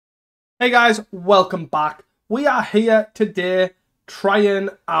Hey guys, welcome back. We are here today trying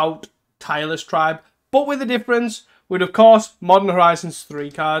out Tireless Tribe, but with a difference, with of course Modern Horizons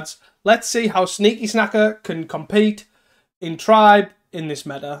 3 cards. Let's see how Sneaky Snacker can compete in Tribe in this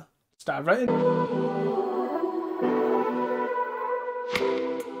meta. Let's dive right in.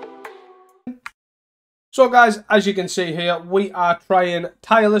 So guys, as you can see here, we are trying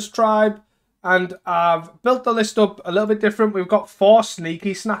Tireless Tribe, and I've built the list up a little bit different. We've got 4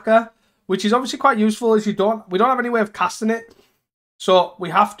 Sneaky Snacker, which is obviously quite useful as we don't have any way of casting it. So we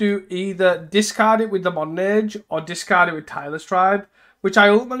have to either discard it with the Modern Age or discard it with Tireless Tribe, which I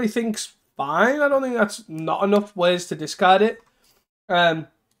ultimately think's fine. I don't think that's not enough ways to discard it. I'm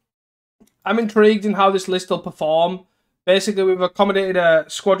intrigued in how this list will perform. Basically, we've accommodated a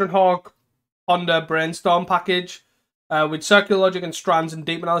Squadron Hawk Honda Brainstorm package with Circular Logic and Strands and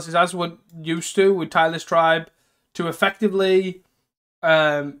Deep Analysis, as we're used to with Tireless Tribe, to effectively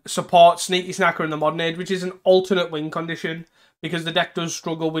support Sneaky Snacker in the Modern Age, which is an alternate win condition because the deck does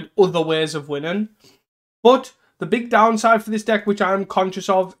struggle with other ways of winning. But the big downside for this deck, which I am conscious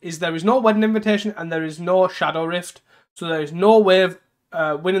of, is there is no Wedding Invitation and there is no Shadow Rift. So there is no way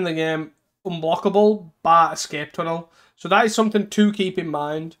of winning the game unblockable bar Escape Tunnel. So that is something to keep in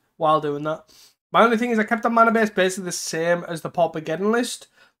mind while doing that. My only thing is I kept the mana base basically the same as the Pauper list,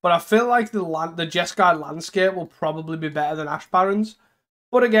 but I feel like the Jeskai landscape will probably be better than Ash Barrens.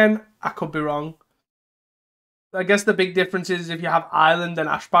 But again, I could be wrong. I guess the big difference is if you have Island and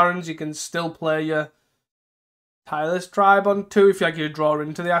Ash Barrens, you can still play your Tireless Tribe on 2 if you draw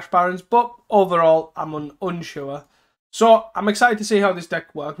into the Ash Barrens. But overall, I'm unsure. So I'm excited to see how this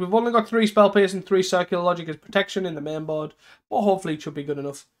deck works. We've only got 3 Spell Pierce and 3 Circular Logic as protection in the main board, but hopefully it should be good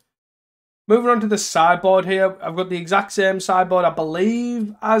enough. Moving on to the sideboard here, I've got the exact same sideboard, I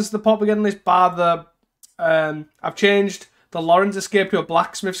believe, as the Pauper list, bar the... I've changed the Lawrence Escape to a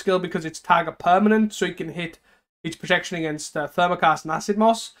Blacksmith skill because it's target permanent, so you can hit its protection against Thermocast and Acid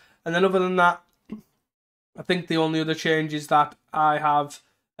Moss. And then other than that, I think the only other change is that I have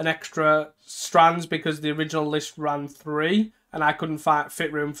an extra Strands because the original list ran 3 and I couldn't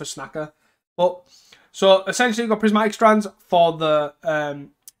fit room for Snacker. But so essentially, you've got Prismatic Strands for the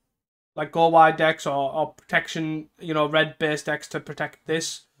like go wide decks or protection, red base decks to protect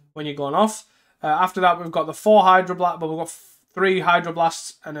this when you're going off. After that, we've got the 4 Hydroblast, but we've got 3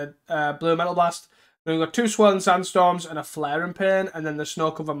 Hydroblasts and a Blue Metal Blast. Then we've got 2 Swirling Sandstorms and a Flaring Pain, and then the Snow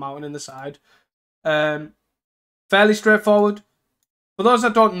Covered Mountain in the side. Fairly straightforward. For those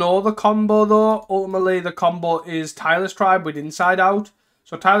that don't know the combo, though, ultimately the combo is Tireless Tribe with Inside Out.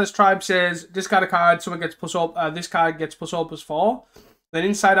 So Tireless Tribe says, discard a card, someone gets plus up, this card gets plus up as 4. Then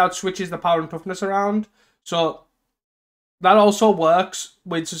Inside Out switches the power and toughness around. So that also works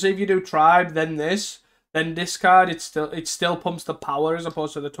with, so say if you do Tribe, then this, then discard, it still pumps the power as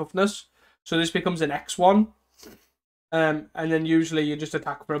opposed to the toughness. So this becomes an X1. And then usually you just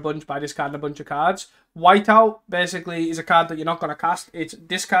attack for a bunch by discarding a bunch of cards. Whiteout basically is a card that you're not going to cast. It's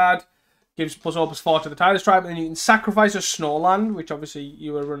discard, gives plus 4 to the Tireless Tribe, and then you can sacrifice a Snowland, which obviously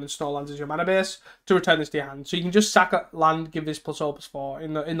you were running Snowlands as your mana base, to return this to your hand. So you can just sack a land, give this plus 4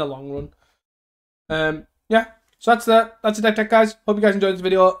 in the long run. Yeah. So that's the deck, guys. Hope you guys enjoyed this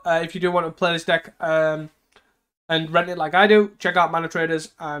video. If you do want to play this deck and rent it like I do, check out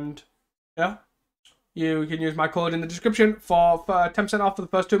Manatraders, and yeah, you can use my code in the description for 10% off for the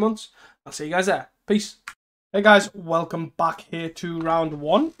first 2 months. I'll see you guys there. Peace. Hey guys, welcome back here to round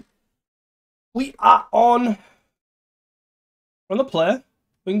 1. We are on the play.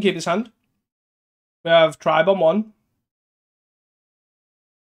 We can keep this hand. We have Tribe on 1.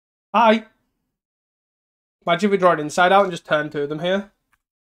 Hi. Imagine if we draw it Inside Out and just turn 2 of them here.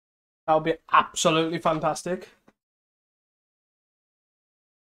 That would be absolutely fantastic.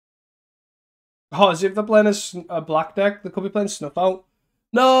 Oh, as if they're playing a black deck, they could be playing Snuff Out.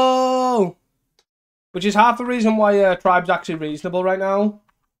 No! Which is half the reason why Tribe's actually reasonable right now.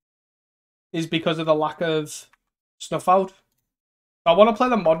 Is because of the lack of Snuff Out. I want to play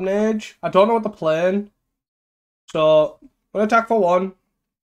the Modern Age. I don't know what they're playing. So, I'm going to attack for 1.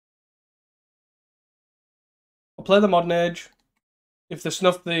 I'll play the Modern Age. If they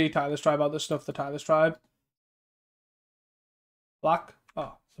snuff the Tireless Tribe out, they snuff the Tireless Tribe. Black.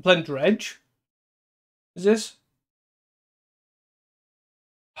 Oh, they're playing Dredge. Is this?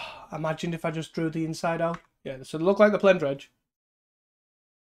 Imagine if I just drew the Inside Out. Yeah, so it look like they're playing Dredge.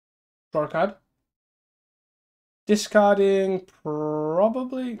 Draw a card. Discarding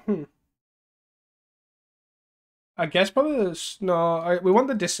probably. I guess probably no. We want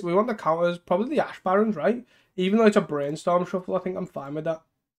the counters. Probably the Ash Barrens, right? Even though it's a Brainstorm shuffle, I think I'm fine with that.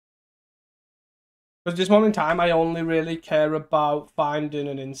 Because at this moment in time, I only really care about finding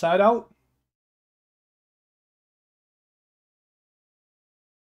an inside out.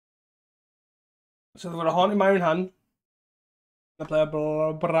 So they've got a Haunted Mire in hand. They play a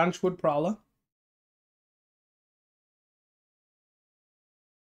Branchwood Prowler.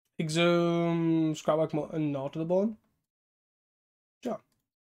 Exhume, Scrapback Mutton, Gnaw to the Bone. Sure.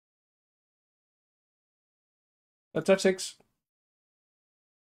 Let's F6.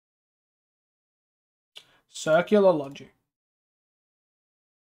 Circular Logic.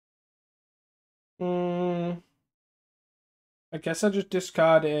 I guess I just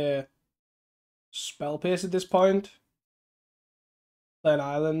discard a Spell Pierce at this point. Play an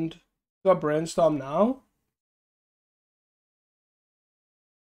Island. Got Brainstorm now.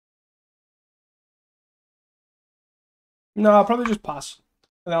 No, I'll probably just pass.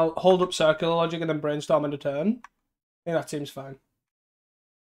 And I'll hold up Circular Logic and then Brainstorm end of turn. I think that seems fine.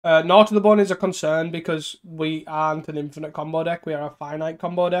 Gnaw to the Bone is a concern because we aren't an infinite combo deck. We are a finite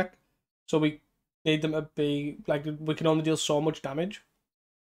combo deck. So we need them to be, like, we can only deal so much damage.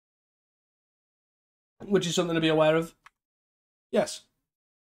 Which is something to be aware of. Yes.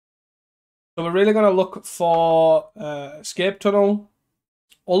 So we're really going to look for Escape Tunnel,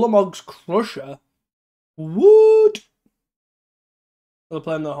 Ulamog's Crusher, Wood. They're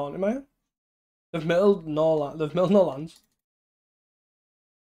playing the Haunted Mire. They've milled no lands.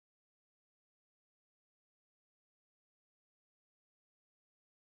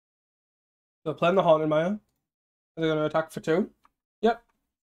 They're playing the Haunted Mire. They're going to attack for 2. Yep.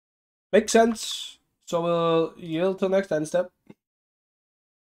 Makes sense. So we'll yield till next end step.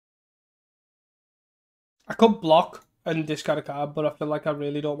 I could block and discard a card, but I feel like I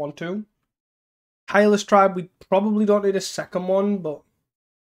really don't want to. Tireless Tribe, we probably don't need a second one, but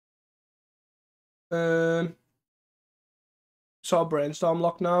sort of Brainstorm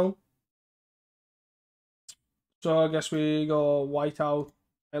lock now. So I guess we go white out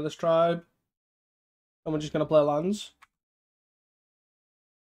Tireless Tribe. And we're just going to play lands.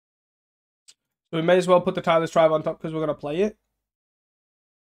 So we may as well put the Tireless Tribe on top because we're going to play it.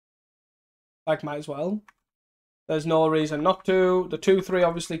 Like, might as well. There's no reason not to. The 2-3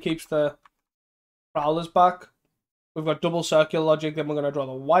 obviously keeps the Prowlers back. We've got double Circular Logic, then we're going to draw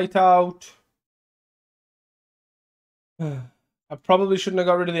the white out. I probably shouldn't have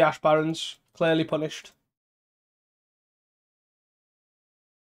got rid of the Ash Barons. Clearly punished.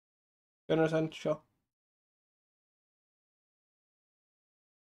 Generous, sure.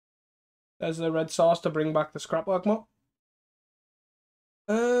 There's the red sauce to bring back the Scrapwork Mop.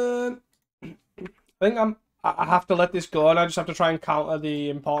 I think I have to let this go, and I just have to try and counter the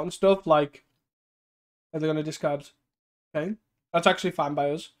important stuff, like, are they going to discard? Okay, that's actually fine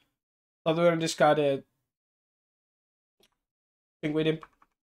by us. So they're going to discard a... I think we did.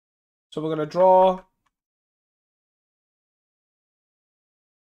 So we're going to draw.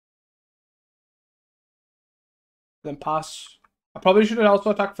 Then pass. I probably should have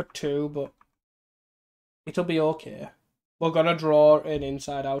also attacked for 2, but it'll be okay. We're going to draw an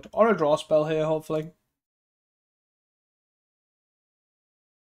inside out, or a draw spell here, hopefully.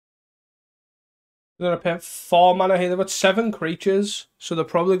 They're going to pay 4 mana here. They've got 7 creatures, so they're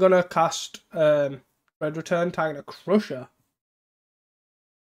probably going to cast Red Return, targeting a Crusher.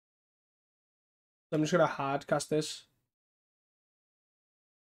 I'm just going to hard cast this.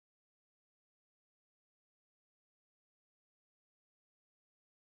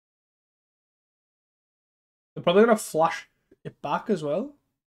 They're probably going to flash it back as well.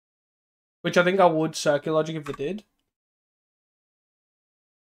 Which I think I would Circular Logic if they did.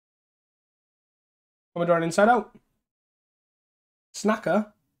 I'm going to draw an inside out.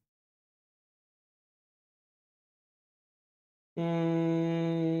 Snacker. I'm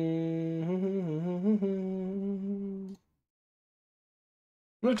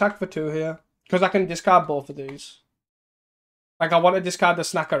going to attack for 2 here. Because I can discard both of these. Like, I want to discard the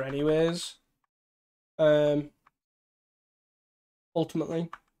Snacker anyways. Ultimately.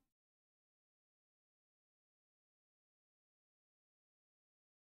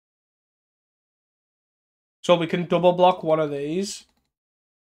 So we can double block one of these.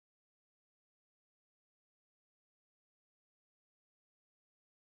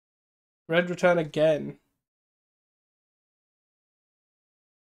 Red Return again.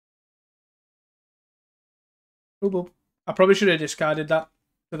 Boop, boop. I probably should have discarded that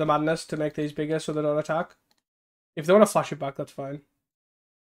to the Madness to make these bigger so they don't attack. If they want to flash it back, that's fine.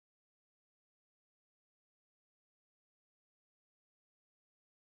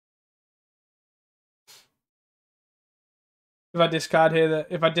 If I discard here,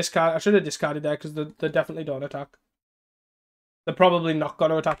 I should have discarded there because they definitely don't attack. They're probably not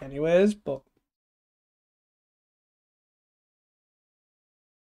going to attack anyways, but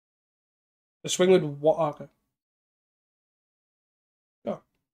The swing with what? Okay. Oh.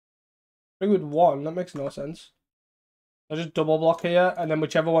 Swing with one, that makes no sense. I just double block here, and then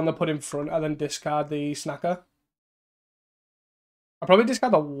whichever one they put in front, I then discard the snacker. I'll probably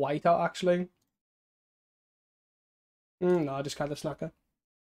discard the white out, actually. No, I discard the snacker.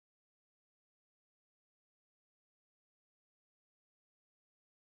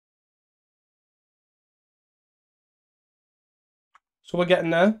 So we're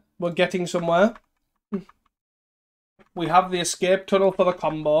getting there. We're getting somewhere. We have the escape tunnel for the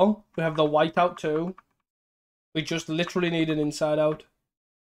combo. We have the white out too. We just literally need an inside out.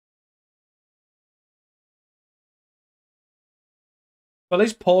 At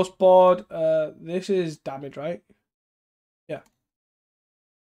least post board, this is damage, right? Yeah.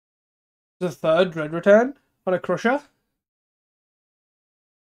 The third dread return on a crusher.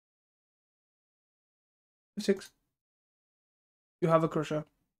 6. You have a crusher.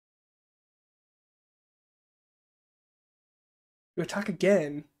 You attack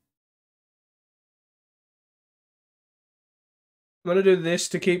again. I'm gonna do this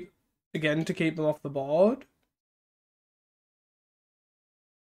to keep them off the board.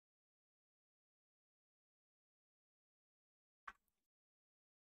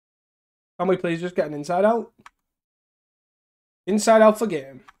 Can we please just get an inside out? Inside out for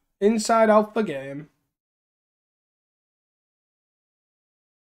game. Inside out for game.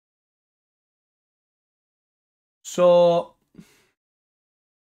 So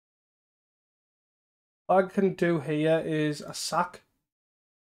what I can do here is a sack.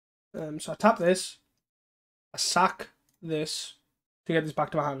 So I tap this. I sack this to get this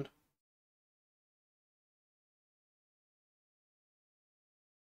back to my hand.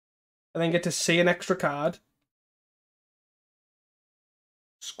 And then get to see an extra card.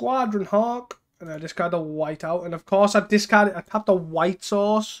 Squadron Hawk. And I discard the white out. And of course I tap the white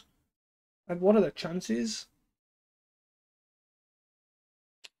source. And what are the chances?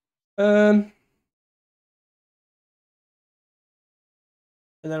 And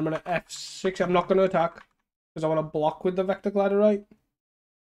then I'm going to F6. I'm not going to attack. Because I want to block with the Vector Glider, right?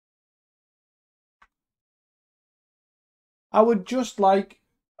 I would just like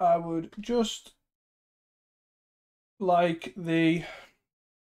the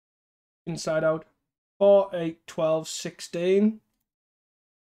inside out. 4, 8, 12, 16.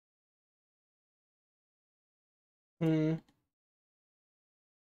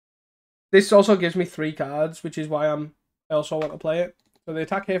 This also gives me 3 cards, which is why I also want to play it. So the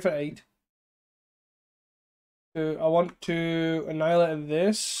attack here for 8. So I want to annihilate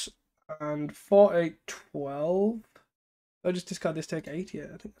this. And 4, 8, 12. I'll just discard this, take 8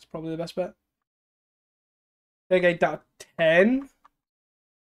 here. I think that's probably the best bet. Take 8 down 10.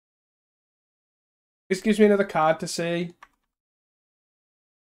 This gives me another card to see.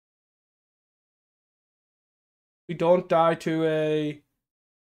 We don't die to a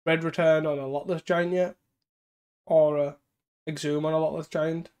red return on a Lotless Giant yet. Or a Exhume on a Lotless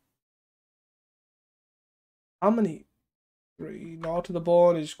Giant. How many? 3. No to the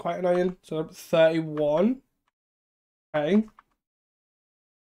bone is quite annoying. So 31. Okay.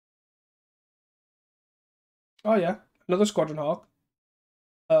 Oh yeah, another Squadron Hawk.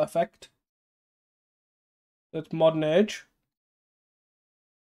 Perfect. That's Modern Age.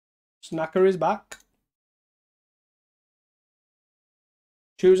 Snacker is back.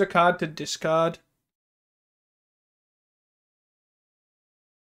 Choose a card to discard.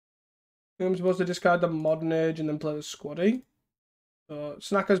 I'm supposed to discard the Modern Age and then play the Squaddy. So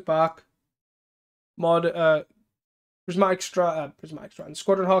Snacker's back. Prismatic Strand.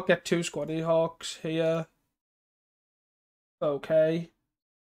 Squadron Hawk get 2 Squaddy Hawks here. Okay.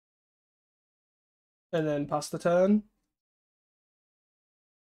 And then pass the turn.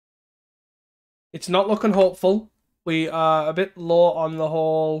 It's not looking hopeful. We are a bit low on the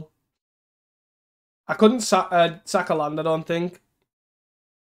whole. I couldn't sack a land, I don't think.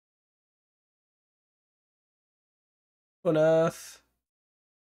 Unearth.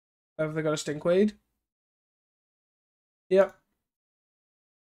 Have they got a Stinkweed? Yep.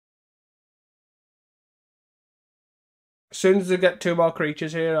 As soon as they get 2 more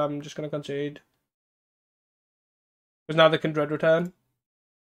creatures here, I'm just going to concede. Because now they can dread return.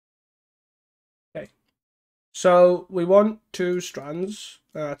 Okay. So we want 2 strands.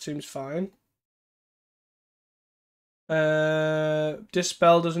 That seems fine.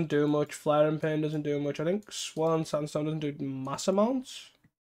 Dispel doesn't do much. Flare and Pain doesn't do much. I think Swell and Sandstone doesn't do mass amounts.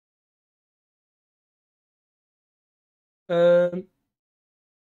 I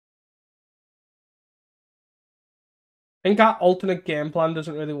think our alternate game plan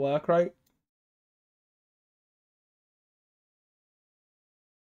doesn't really work, right?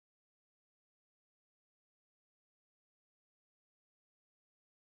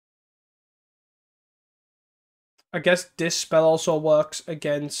 I guess this spell also works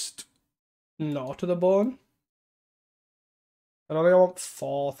against Gnaw to the Bone. I don't think I want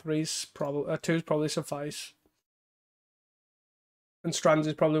 4. 3's probably 2's probably suffice. And Strands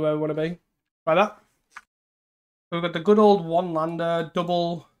is probably where we want to be. By that. We've got the good old one lander,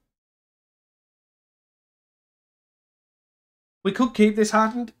 double. We could keep this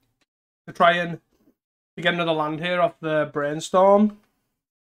hand to try and get another land here off the Brainstorm.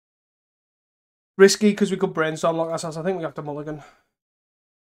 Risky because we could Brainstorm lock ourselves. I think we have to mulligan.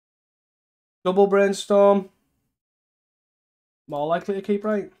 Double Brainstorm. More likely to keep,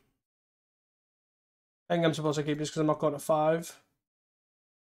 right? I think I'm supposed to keep this because I'm not going to 5.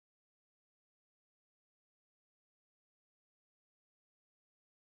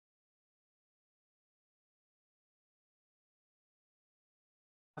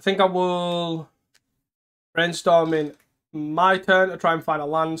 I think I will Brainstorm in my turn to try and find a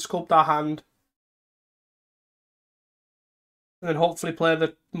land, sculpt our hand. And then hopefully play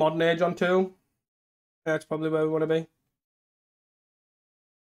the Modern Age on 2. That's probably where we want to be.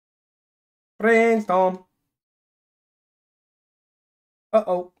 Brainstorm.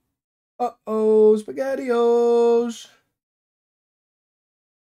 Uh-oh. Uh-oh, SpaghettiOs.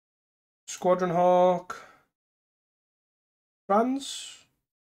 Squadron Hawk. Trans.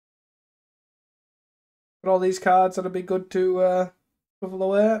 But all these cards that'd be good to shuffle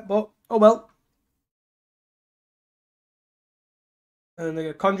away, but oh well. And they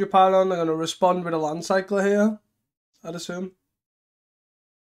get Conjure Pylon, they're going to respond with a Land Cycler here, I'd assume.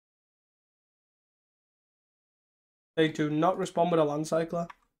 They do not respond with a Land Cycler.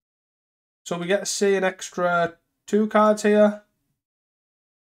 So we get to see an extra 2 cards here.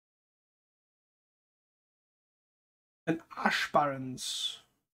 And Ash Barons.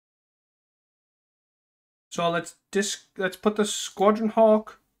 So let's put the Squadron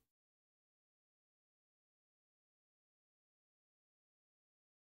Hawk.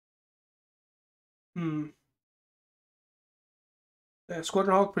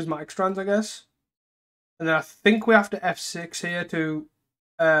 Squadron Hawk, Prismatic Strands, I guess. And then I think we have to F6 here to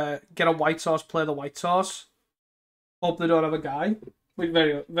get a white source, play the white source. Hope they don't have a guy.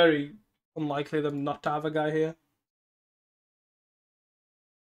 Very, very unlikely them not to have a guy here.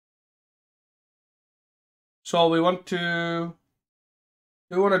 So we want to...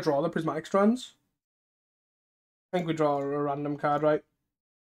 Do we want to draw the Prismatic Strands? I think we draw a random card, right?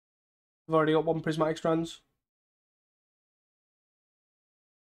 We've already got 1 Prismatic Strands.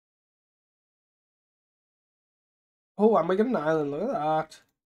 Oh, and we get an island. Look at that.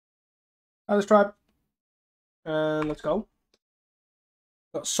 Tireless Tribe. And let's go.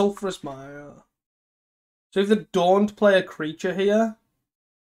 Got Sulphurous Mire. So if they don't play a creature here,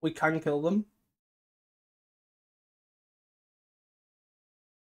 we can kill them.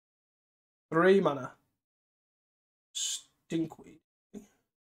 Three mana. Stinkweed.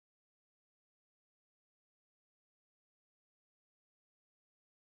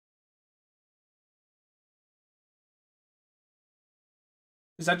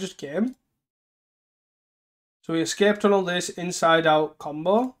 Is that just game? So we escape tunnel this inside out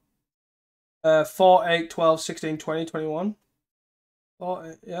combo. 4, 8, 12, 16, 20, 21. 4,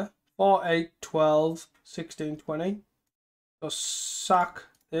 8, yeah. 4, 8, 12, 16, 20. So sack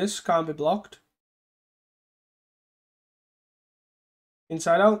this, can't be blocked.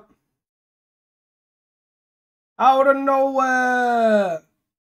 Inside out. Out of nowhere!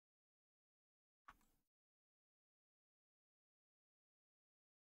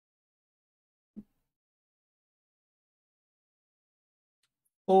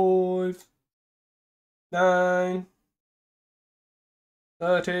 Five, 9,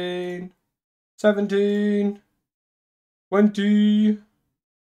 13, 17, 20.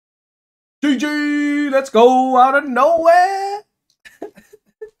 GG! Let's go out of nowhere!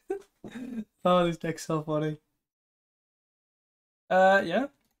 Oh, this deck's so funny. Yeah.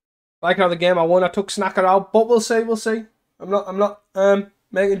 Like another game I won, I took Snacker out, but we'll see. I'm not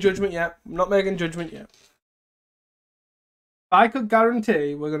making judgment yet. I'm not making judgment yet. If I could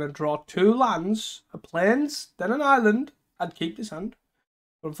guarantee we're gonna draw 2 lands, a plains, then an island, I'd keep this hand.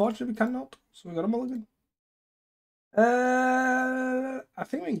 But unfortunately we cannot, so we got a mulligan. I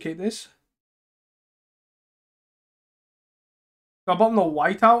think we can keep this. Do I bottom the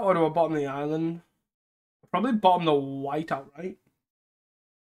white out or do I bottom the island? I'll probably bottom the white out, right?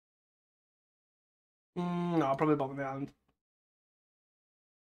 No, I'll probably bottom the island.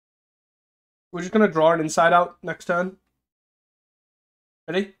 We're just going to draw an inside out next turn.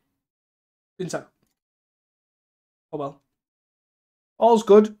 Ready? Inside. Oh well. All's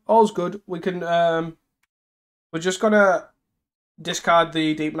good. All's good. We can, we're just going to discard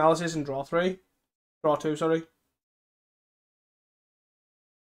the deep analysis and draw 3. Draw 2, sorry.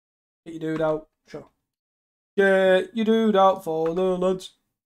 Get your dude out. Sure. Get your dude out for the lads.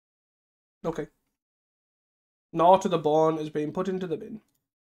 Okay. Gnaw to the bone is being put into the bin.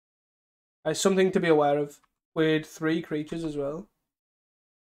 There's something to be aware of. With 3 creatures as well.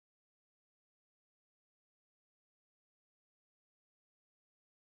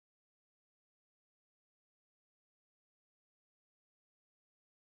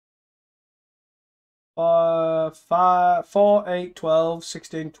 Five, 4, 8, 12,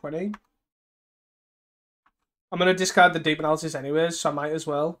 16, 20. I'm going to discard the deep analysis anyways, so I might as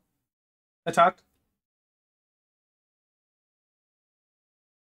well. Attack.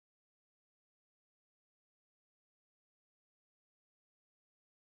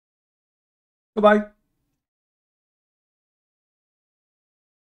 Goodbye.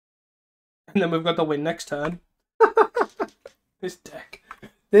 And then we've got the win next turn. This deck.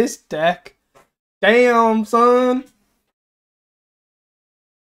 This deck. Damn, son.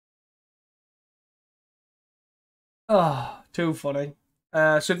 Oh, too funny.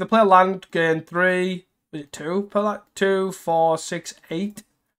 So if they play a land, gain 3. Was it 2? Put that 2, 4, 6, 8.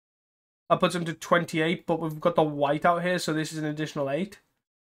 That puts them to 28, but we've got the white out here, so this is an additional 8.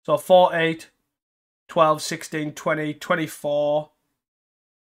 So 4, 8, 12, 16, 20, 24,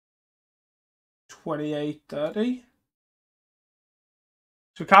 28, 30.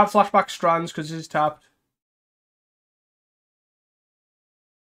 So we can't flashback strands because this is tapped.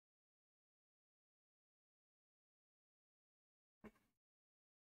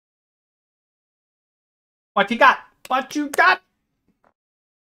 What you got? What you got?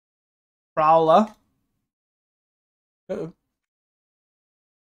 Prowler. Uh-oh.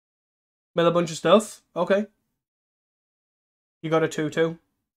 Mill a bunch of stuff. Okay. You got a 2-2.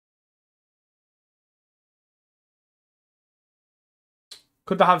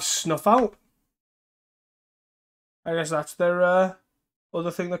 Could they have Snuff out? I guess that's their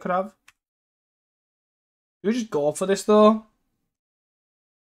other thing they could have. Do we just go for this though?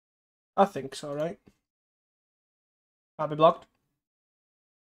 I think so, right? Can't be blocked.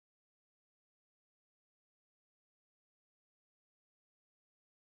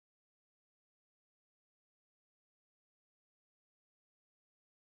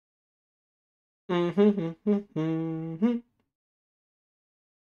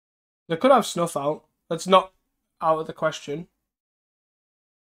 They could have Snuff out. That's not out of the question.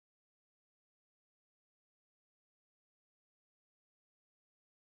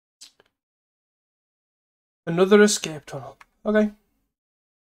 Another escape tunnel. Okay.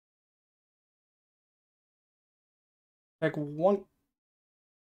 Like 1.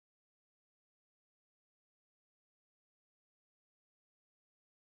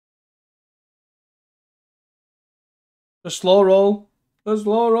 A slow roll. A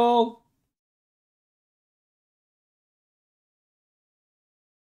slow roll.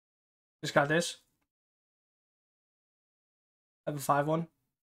 Just got this. I have a 5-1.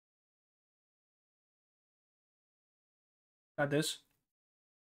 Got this.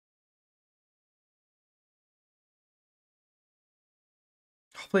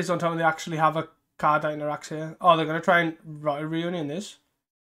 Oh, please don't tell me they actually have a card that interacts here. Oh, they're gonna try and reunion this.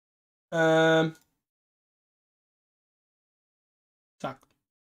 Sack.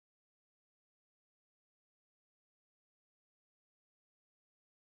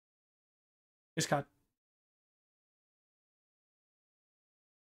 This card.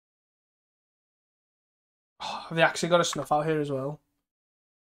 Oh, have they actually got a Snuff out here as well?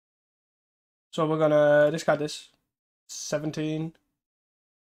 So we're gonna discard this. 17.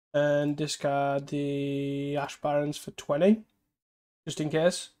 And discard the Ash Barons for 20. Just in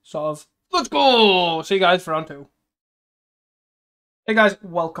case. Sort of. Let's go! See you guys for round 2. Hey guys,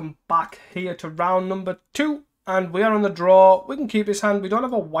 welcome back here to round number 2. And we are on the draw. We can keep his hand. We don't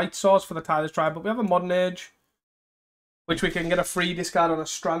have a white source for the Tireless Tribe, but we have a Modern Age, which we can get a free discard on a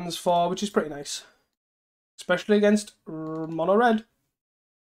Strands for, which is pretty nice. Especially against Mono Red.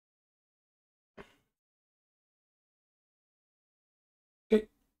 Okay.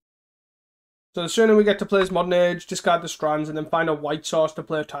 So the sooner we get to play this Modern Age, discard the Strands, and then find a white source to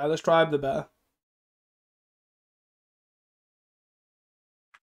play a Tireless Tribe, the better.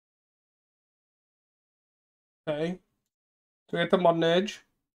 Okay. So we get the Modern Age.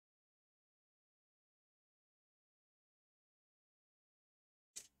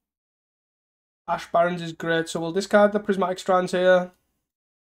 Ash Barons is great, so we'll discard the Prismatic Strands here.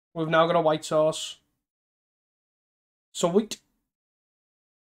 We've now got a white source. Sweet.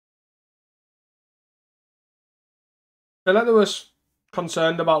 I feel like they was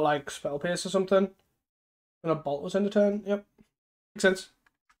concerned about like Spell Pierce or something. And a Bolt was in the turn. Yep. Makes sense.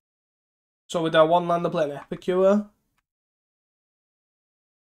 So with our 1 land, they're playing Epicure.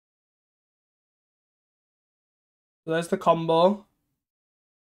 So there's the combo.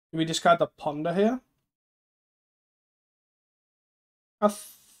 Do we discard the ponder here? I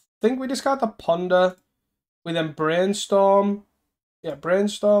think we discard the ponder. We then brainstorm. Yeah,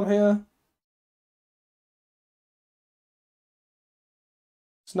 brainstorm here.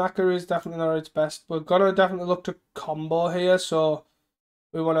 Snacker is definitely not its best. We're gonna definitely look to combo here, so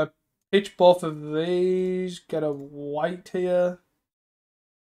we want to pitch both of these. Get a white here.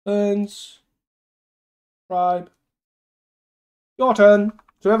 Turns. Tribe. Your turn.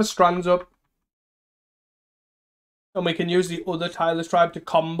 So we have a strands up. And we can use the other Tireless Tribe to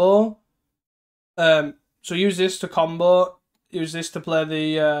combo. So use this to combo. Use this to play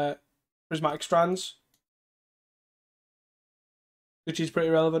the prismatic strands, which is pretty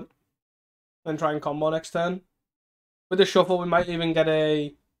relevant. And try and combo next turn. With the shuffle, we might even get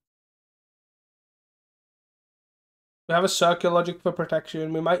a... We have a circular logic for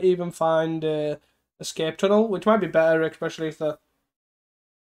protection. We might even find a escape tunnel, which might be better, especially if they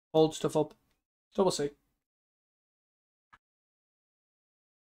hold stuff up. So we'll see.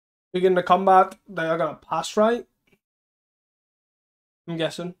 Begin the combat. They are going to pass, right? I'm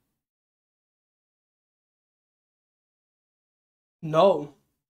guessing. No.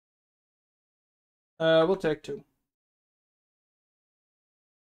 We'll take 2.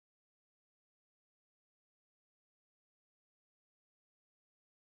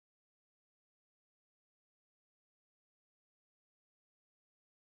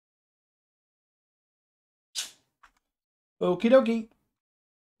 Okie dokie.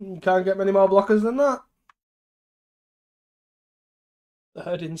 You can't get many more blockers than that. The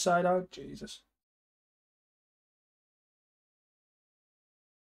head inside out. Jesus.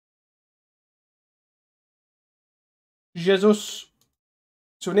 Jesus.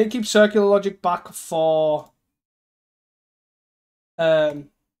 So we need to keep circular logic back for... What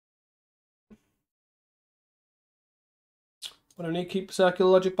do we need to keep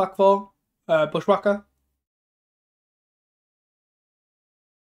circular logic back for? Bushwhacker.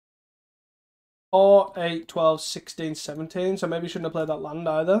 4, 8, 12, 16, 17. So maybe shouldn't have played that land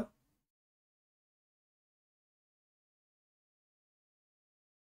either.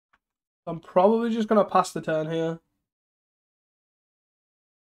 I'm probably just going to pass the turn here.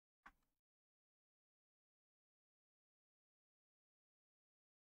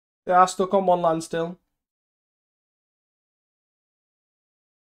 They are stuck on 1 land still.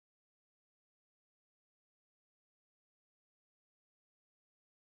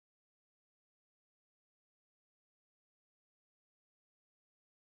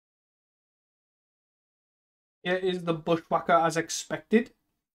 Here is the Bushwhacker as expected.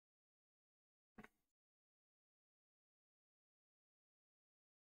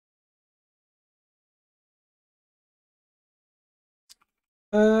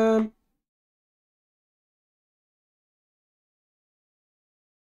 It's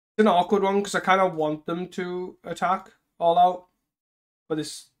an awkward one because I kind of want them to attack all out, but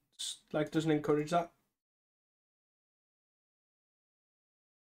this like doesn't encourage that.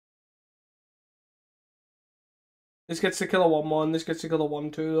 This gets to kill a 1/1. This gets to kill a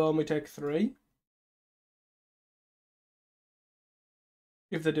 1/2 though, and we take 3.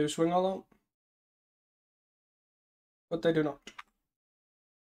 If they do swing all out, but they do not.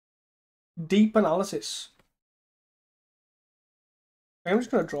 Deep analysis. I'm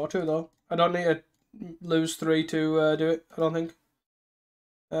just going to draw 2 though. I don't need to lose 3 to do it, I don't think.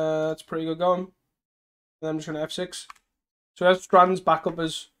 That's pretty good going. And I'm just going to F6. So we have strands back up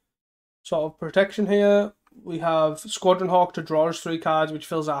as sort of protection here. We have Squadron Hawk to draw us 3 cards, which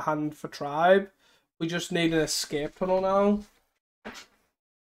fills our hand for tribe. We just need an escape tunnel now.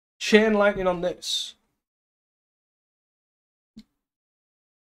 Chain lightning on this.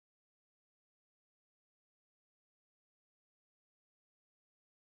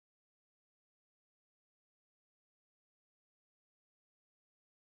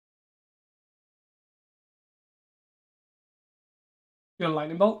 You're a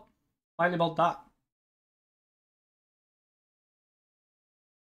lightning bolt? Lightning bolt that.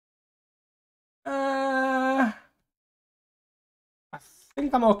 I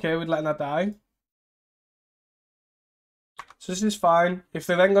think I'm okay with letting that die. So this is fine. If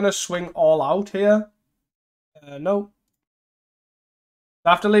they're then going to swing all out here, no.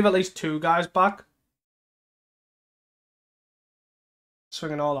 They have to leave at least 2 guys back.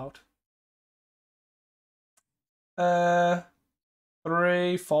 Swinging all out.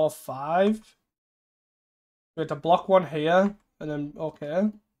 3, 4, 5. We have to block 1 here, and then,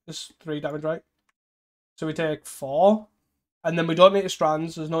 okay. Just 3 damage, right? So we take 4. And then we don't need to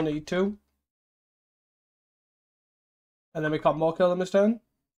strands, there's no need to. And then we combo kill them this turn.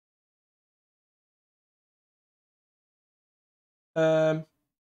 Put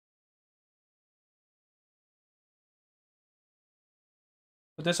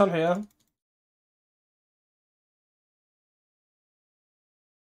this on here.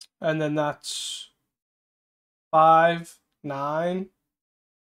 And then that's 5, 9,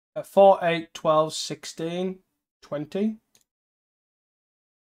 4, 8, 12, 16, 20.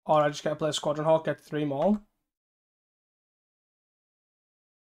 Or I just get to play Squadron Hawk, get 3 more.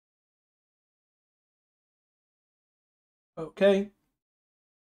 Okay.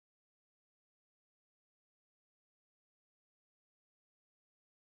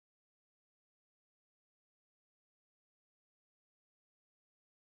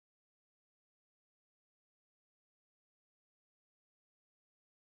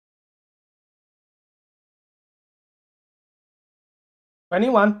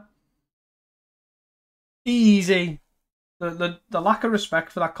 Anyone? Easy. The lack of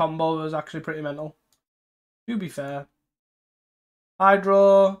respect for that combo was actually pretty mental. To be fair.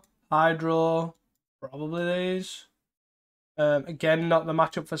 Hydro, probably these. Again, not the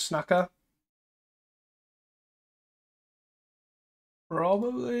matchup for Snacker.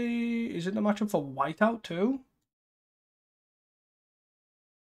 Probably, is it the matchup for Whiteout too?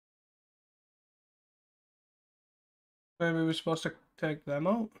 Maybe we're supposed to take them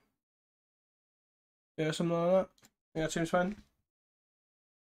out. Yeah, something like that. Yeah, that seems fine.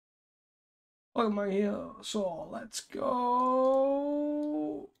 Look at my heel. So let's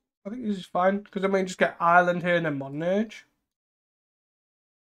go. I think this is fine because I mean just get Island here and then Modern Age,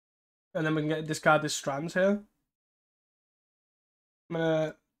 and then we can get discard this Strands here. I'm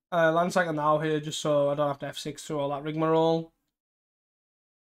gonna land cycle now here just so I don't have to F6 through all that rigmarole.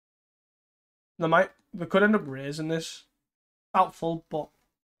 They could end up raising this. Doubtful, but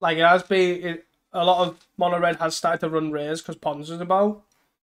like it has been. A lot of mono red has started to run raise because Pons is about,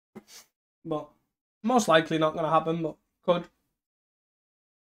 but most likely not going to happen. But could.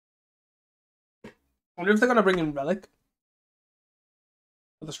 I wonder if they're going to bring in Relic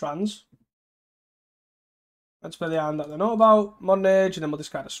for the Strands. Let's play the hand that they know about. Modern Age, and then we'll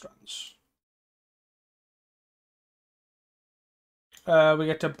discard the Strands. We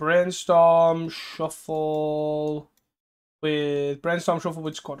get to Brainstorm Shuffle with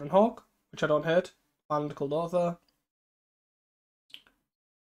Squadron Hawk, which I don't hate, and Kuldotha.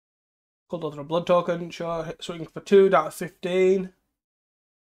 Kuldotha a blood token, sure. Swing for 2 down to 15.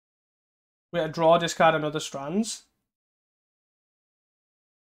 We get to draw, discard another Strands.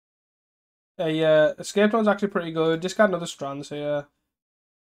 Escape Tone's actually pretty good. Discard another Strands here.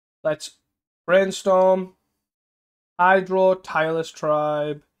 Let's Brainstorm, Hydro, Tireless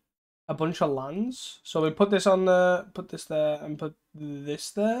Tribe, a bunch of lands. So we put this on there, put this there, and put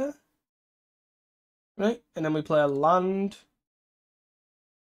this there. Right? And then we play a land.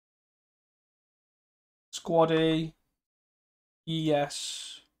 Squaddy.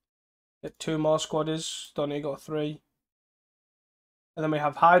 Yes. Get 2 more squaddies. Don't need to go 3. And then we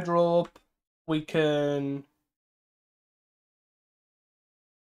have Hydro up. We can...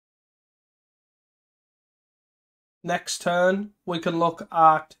 Next turn, we can look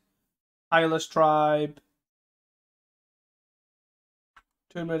at Tireless Tribe.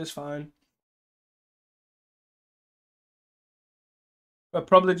 Tomb Raider's fine. We're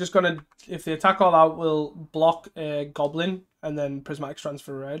probably just going to, if they attack all out, we'll block a Goblin and then Prismatic Strands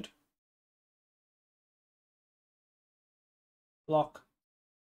for red. Block.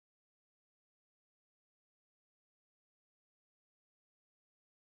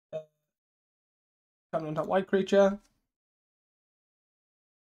 Can't untap white creature.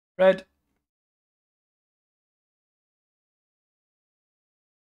 Red.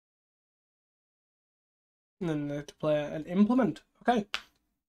 And then to play an Implement. Okay.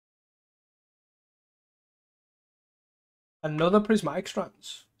 Another Prismatic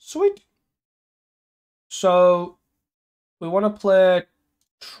Strands. Sweet. So we want to play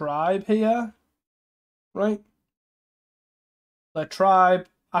Tribe here. Right? Play Tribe.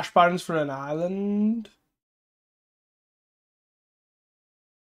 Ash Barrens for an island.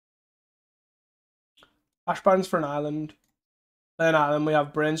 Ash Barrens for an island. Play an island. We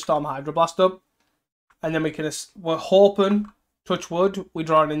have Brainstorm Hydroblast up. And then we're hoping, touch wood, we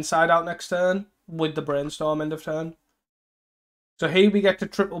draw an Inside Out next turn with the Brainstorm end of turn. So here we get to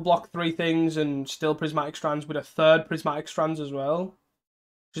triple block 3 things and still Prismatic Strands with a 3rd Prismatic Strands as well.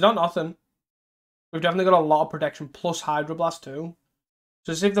 Which is not nothing. We've definitely got a lot of protection plus Hydroblast too.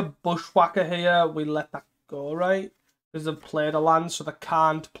 So see if the Bushwhacker here, we let that go, right? Because they've played a land, so they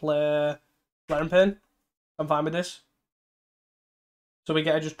can't play Flare and Pain. I'm fine with this. So we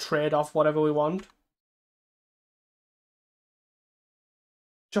get to just trade off whatever we want.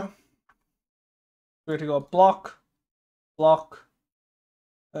 Sure. We're going to go block. block.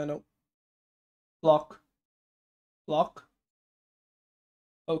 No. Block. Block.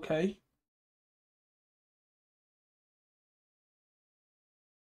 Okay.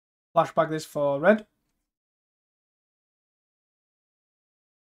 Flashback this for red.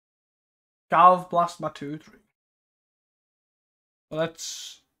 Galv blast my 2/3.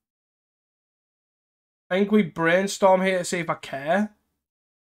 Let's. I think we brainstorm here to see if I care.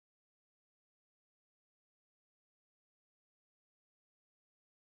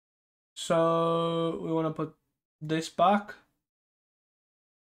 So we want to put this back.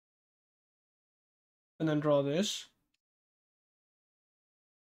 And then draw this.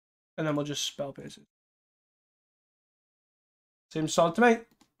 And then we'll just spell paste it. Seems solid to me. And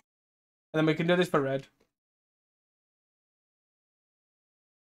then we can do this for red.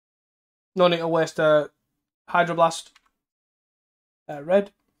 No need to waste a Hydroblast.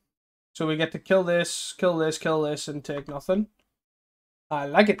 Red. So we get to kill this, kill this, kill this, and take nothing. I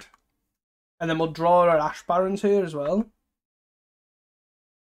like it. And then we'll draw our Ash Barons here as well.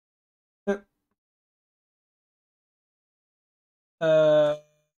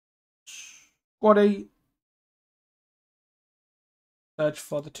 Squaddy. Search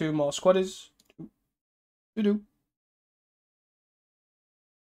for the 2 more squaddies. Do.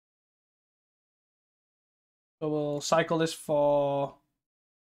 So we'll cycle this for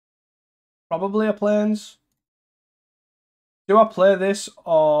probably a plains. Do I play this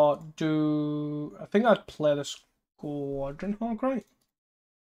or do... I think I'd play the Squadron Hawk, right?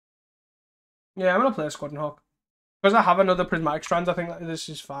 Yeah, I'm going to play a Squadron Hawk. Because I have another Prismatic Strands, I think that this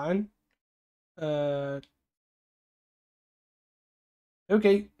is fine. Okay.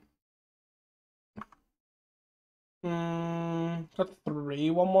 Got 3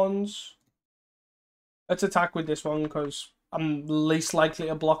 1/1s. Let's attack with this one because I'm least likely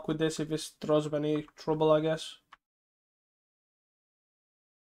to block with this if this throws up any trouble, I guess.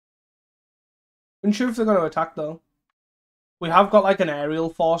 I'm sure if they're going to attack though. We have got like an aerial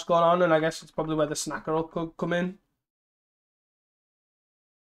force going on, and I guess it's probably where the Snacker could come in.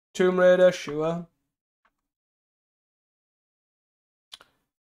 Tomb Raider, sure.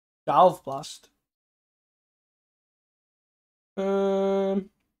 Galv Blast.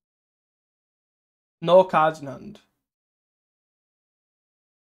 No cards in hand.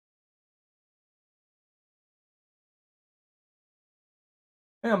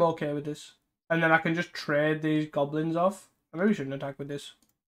 I think I'm okay with this. And then I can just trade these goblins off. I maybe shouldn't attack with this.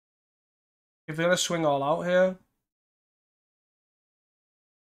 If they're going to swing all out here.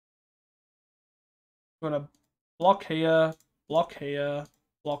 I'm going to block here, block here,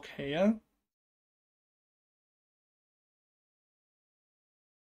 block here.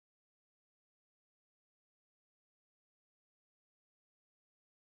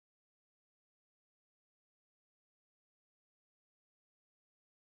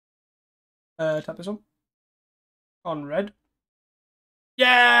 Tap this on red.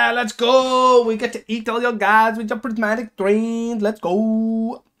 Yeah, let's go. We get to eat all your guys with your prismatic drains. Let's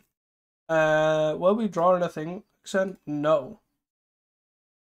go. Were we drawing a thing? No.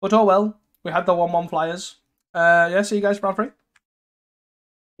 But oh well. We had the 1/1 flyers. Yeah, see you guys round 3.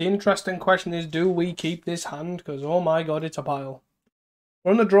 The interesting question is, do we keep this hand? Because oh my god, it's a pile.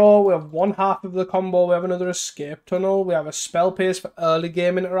 We're on the draw. We have 1/2 of the combo. We have another escape tunnel. We have a spell paste for early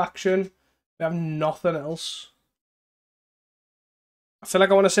game interaction. We have nothing else. I feel like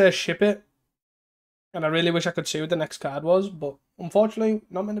I want to say ship it. And I really wish I could see what the next card was. But unfortunately,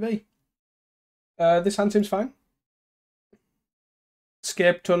 not meant to be. This hand seems fine.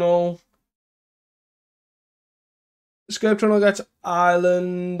 Escape tunnel. Escape tunnel gets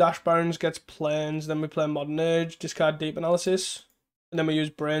island. Ash Barons gets plains. Then we play Modern Age. Discard Deep Analysis. And then we use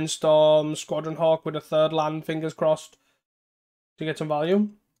Brainstorm. Squadron Hawk with a 3rd land. Fingers crossed. To get some value.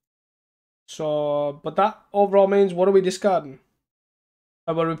 So, but that overall means, what are we discarding?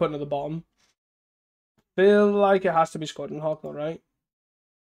 What are we putting at the bottom? Feel like it has to be Squadron Hawk though, right?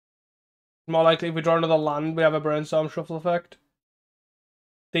 More likely if we draw another land, we have a Brainstorm Shuffle effect.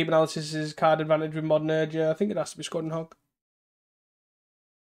 Deep Analysis is card advantage with Modern Age. Yeah, I think it has to be Squadron Hawk.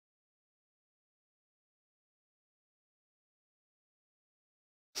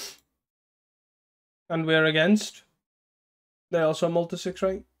 And we're against. They also multi-6,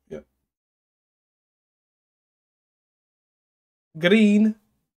 right? Yeah. Green.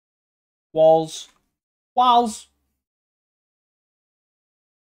 Walls. Walls.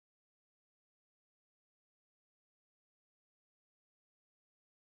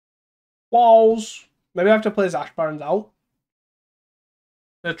 Walls. Maybe I have to play his Ash Barons out.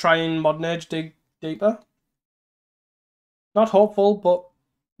 To try and Modern Age dig deeper. Not hopeful, but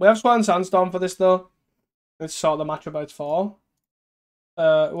we have Swan Sandstorm for this though. Let's sort the matchup out for.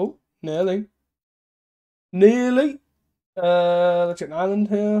 Oh, nearly. Nearly. Let's get an island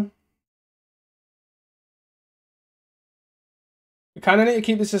here. We kind of need to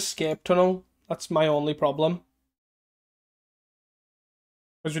keep this escape tunnel. That's my only problem.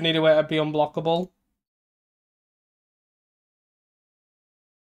 Because we need a way to be unblockable.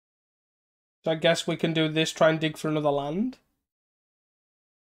 So I guess we can do this, try and dig for another land.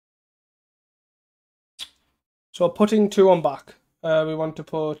 So putting 2 on back. We want to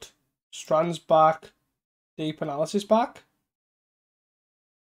put strands back, deep analysis back.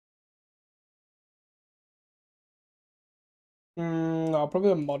 No,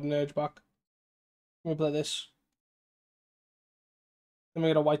 probably a modern age back. Let me play this. Then we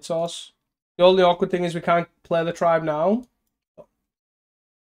get a white sauce. The only awkward thing is we can't play the tribe now.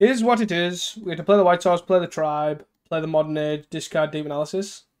 It is what it is. We have to play the white sauce, play the tribe, play the modern age, discard deep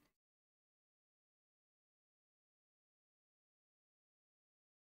analysis.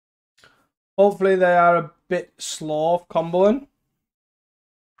 Hopefully they are a bit slow of comboing,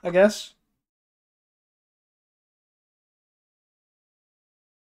 I guess.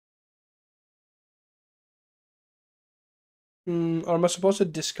 Or am I supposed to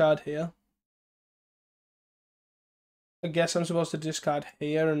discard here? I guess I'm supposed to discard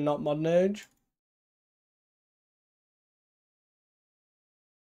here and not modern age.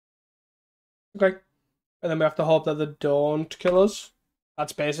 Okay. And then we have to hope that they don't kill us.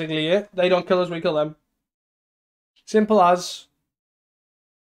 That's basically it. They don't kill us, we kill them. Simple as.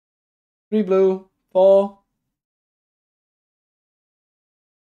 3 blue, 4.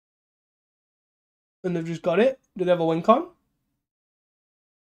 And they've just got it. Do they have a win con?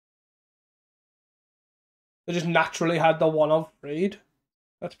 They just naturally had the 1 of read.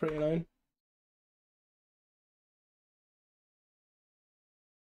 That's pretty annoying.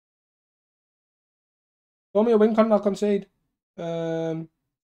 Show me a win con, not concede. That's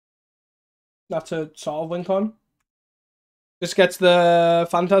a sort of win con. This gets the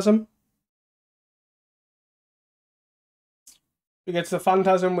Phantasm. It gets the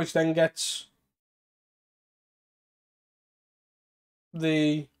Phantasm, which then gets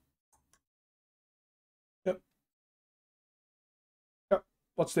the... Yep.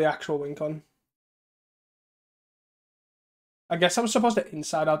 What's the actual win con? I guess I'm supposed to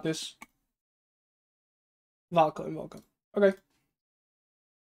inside out this. Vulcan. Okay.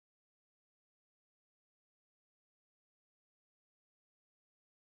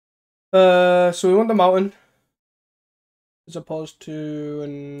 So we want the mountain as opposed to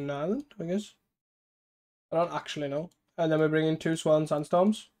an island, I guess. I don't actually know. And then we bring in 2 Swan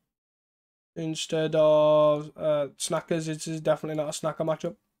Sandstorms instead of Snackers. This is definitely not a Snacker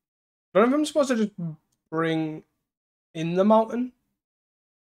matchup. I don't know if I'm supposed to just bring in the mountain.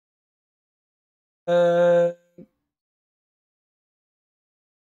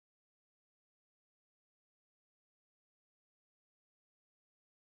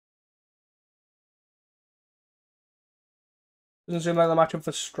 Doesn't seem like the matchup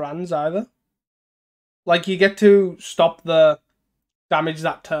for Strands either. Like, you get to stop the damage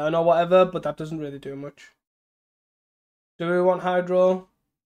that turn or whatever, but that doesn't really do much. Do we want Hydro?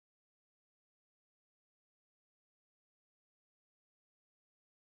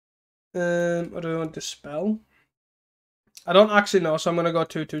 Or do we want Dispel? I don't actually know, so I'm going to go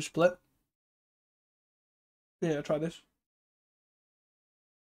 2-2 split. Yeah, try this.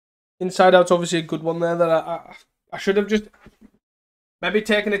 Inside Out's obviously a good one there that I should have just maybe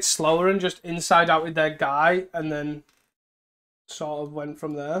taken it slower and just inside out with their guy and then sort of went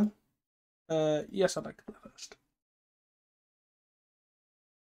from there. Yes, I'd like to play first.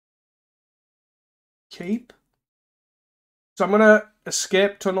 Keep. So I'm going to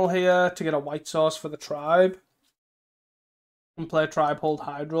escape tunnel here to get a white sauce for the tribe. And play tribe, hold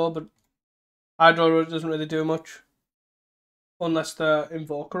Hydro, but Hydro doesn't really do much. Unless the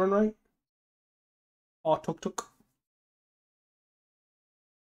Invoker on right. Or Tuk.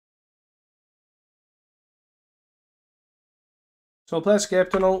 So we'll play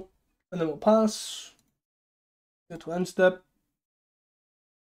escape tunnel, and then we'll pass. Go to end step.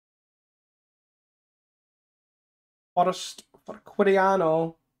 Forest for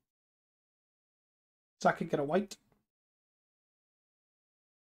Quiriano. So I could get a white.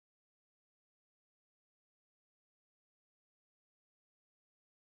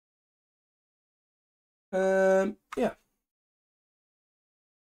 Yeah.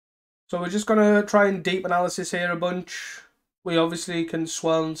 So we're just gonna try and deep analysis here a bunch. We obviously can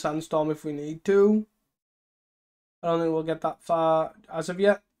swell and sandstorm if we need to. I don't think we'll get that far as of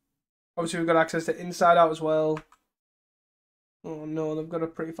yet. Obviously we've got access to inside out as well. Oh no, they've got a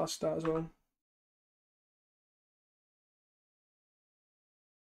pretty fast start as well.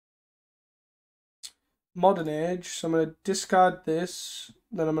 Modern Age. So I'm going to discard this.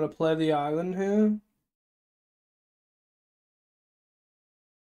 Then I'm going to play the island here.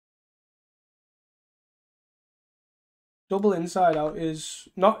 Double inside out is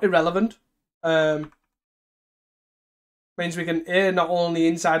not irrelevant. Means we can not only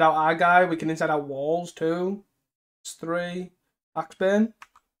inside out our guy, we can inside out walls too. It's 3. Axebane.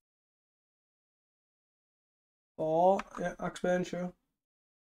 4. Yeah, Axebane, sure.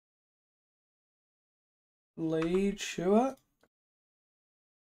 Lead, sure.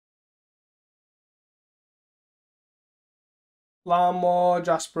 Lawnmower,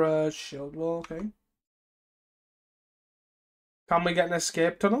 Jasper, Shield Wall, okay. Can we get an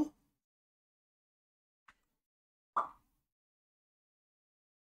escape tunnel?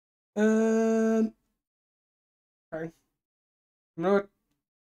 Okay. I'm gonna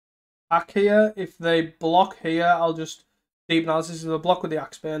attack here. If they block here, I'll just deep analysis. If they block with the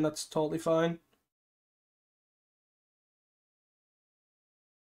Axebane, that's totally fine.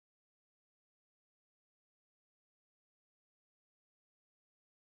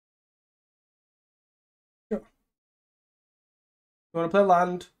 Sure. You want to play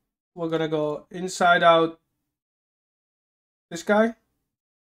land? We're gonna go inside out this guy.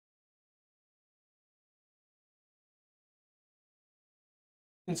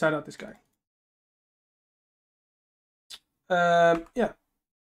 Inside out this guy. Yeah.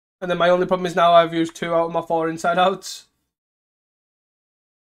 And then my only problem is now I've used 2 out of my 4 inside outs.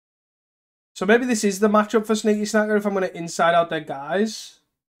 So maybe this is the matchup for Sneaky Snacker if I'm going to inside out their guys.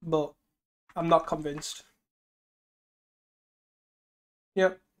 But I'm not convinced.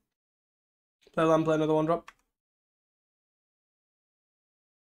 Yep. Play land, play another 1-drop.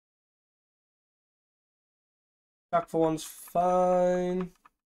 Back for 1's fine.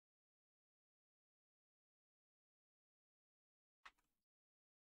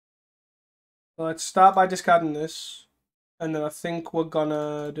 So let's start by discarding this. And then I think we're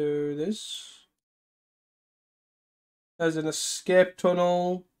gonna do this. There's an escape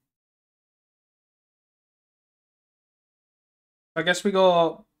tunnel. I guess we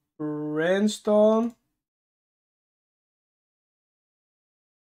go Rainstorm.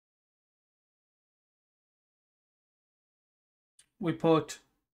 We put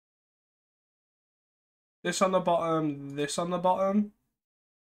this on the bottom, this on the bottom.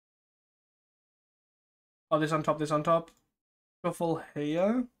 Oh, this on top, this on top. Shuffle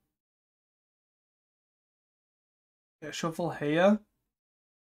here. Yeah, shuffle here.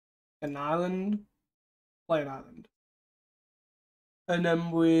 An island. Play an island. And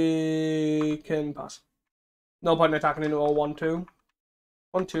then we can pass. No point in attacking into a 1-2.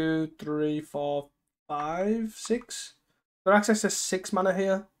 1, 2, 3, 4, 5, 6. Got access to 6 mana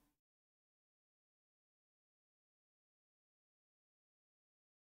here.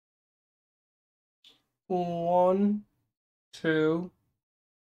 One, 2,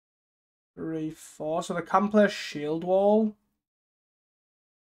 3, 4. So they can play a Shield Wall.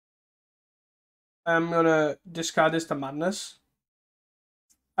 I'm gonna discard this to Madness.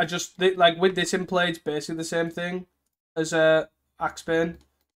 I just like with this in play, it's basically the same thing as Axebane.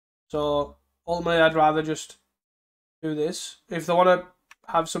 So ultimately, I'd rather just do this. If they want to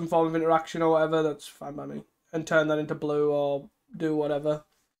have some form of interaction or whatever, that's fine by me. And turn that into blue or do whatever.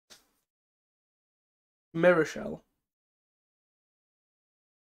 Mirror Shell.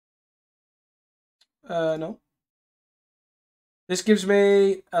 No. This gives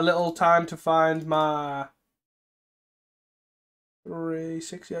me a little time to find my 3,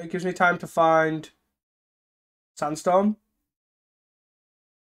 6. Yeah, it gives me time to find Sandstorm.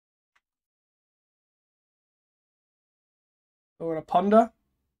 So we're gonna ponder.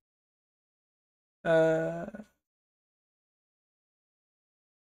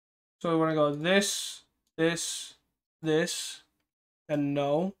 So we want to go this, this, this, and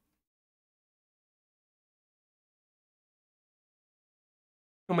no.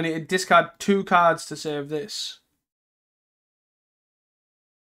 I'm going to discard 2 cards to save this.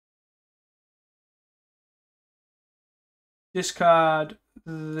 Discard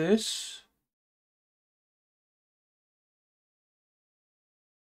this.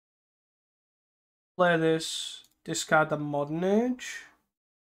 Play this. Discard the Modern Age.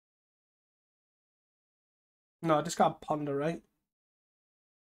 No, discard Ponder, right?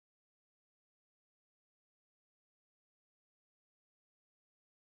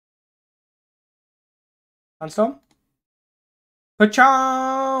 Sandstorm.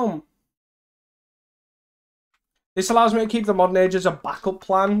 Pacham! This allows me to keep the Modern Age as a backup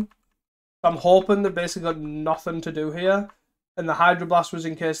plan. I'm hoping they've basically got nothing to do here. And the Hydroblast was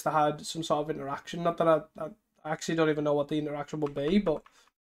in case they had some sort of interaction. Not that I actually don't even know what the interaction would be, but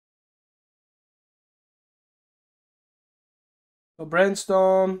So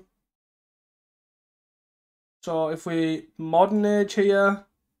Brainstorm. So if we Modern Age here,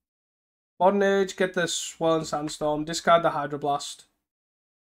 Modern Age, get the Swirling Sandstorm, discard the Hydroblast.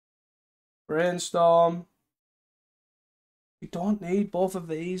 Brainstorm. We don't need both of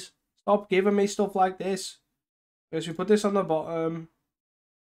these. Stop giving me stuff like this. Because we put this on the bottom.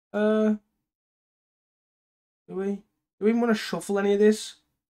 Do we? Do we even want to shuffle any of this?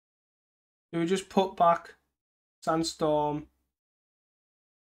 Do we just put back Sandstorm,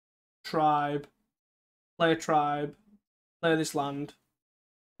 Tribe, play this land,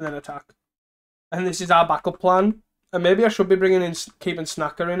 and then attack? And this is our backup plan. And maybe I should be bringing in, keeping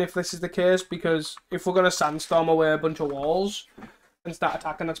Snacker in if this is the case, because if we're going to Sandstorm away a bunch of walls and start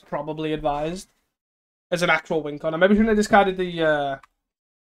attacking, that's probably advised as an actual win con. I maybe shouldn't have discarded the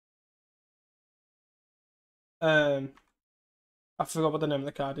I forgot what the name of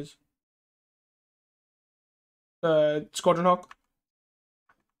the card is. Squadron Hawk.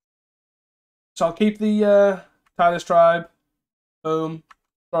 So I'll keep the Tireless Tribe. Boom.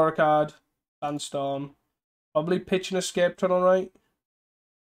 Draw a card. Sandstorm. Probably pitch an Escape Tunnel, right?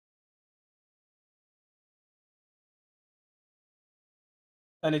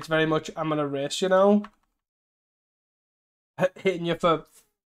 And it's very much, I'm gonna race you now. Hitting you for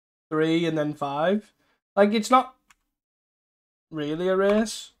 3 and then 5. Like, it's not really a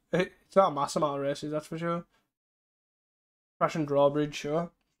race. It's not a mass amount of races, that's for sure. Crash and Drawbridge,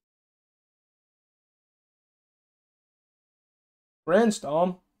 sure.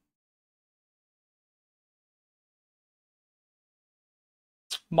 Brainstorm.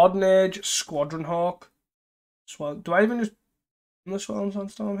 Modern Age, Squadron Hawk. Do I even just the Swirling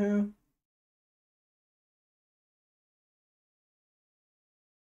Sandstorm here?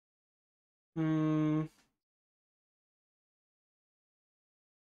 I'm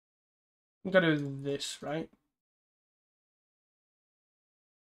gonna do this, right?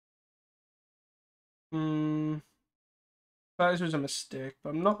 That was a mistake, but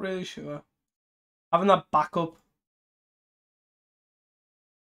I'm not really sure. Having that backup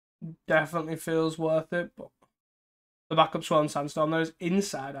definitely feels worth it, but the backup Swirling Sandstorm there is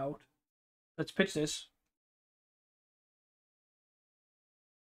inside out. Let's pitch this.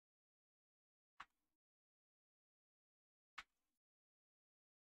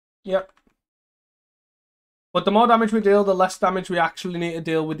 Yep. But the more damage we deal, the less damage we actually need to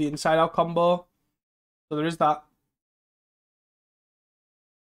deal with the inside out combo. So there is that.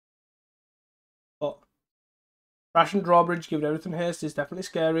 But Crash and Drawbridge, give it everything haste is definitely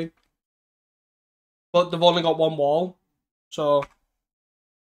scary. But they've only got one wall. So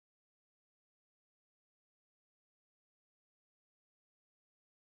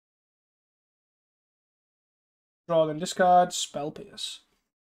draw, then discard, Spell Pierce.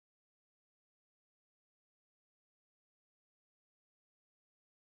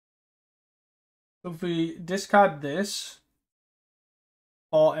 So if we discard this,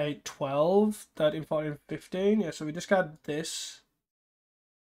 4, 8, 12, 13, 14, 15. Yeah, so we discard this.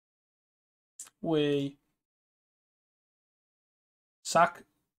 We sack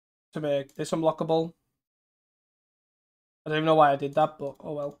to make this unblockable. I don't even know why I did that, but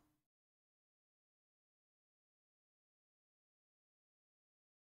oh well.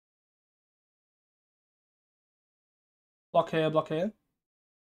 Block here, block here.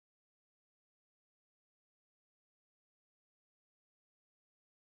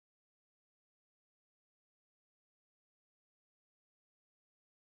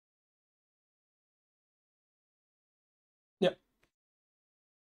 Yep.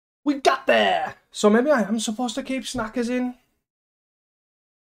 We got there! So maybe I am supposed to keep Snackers in.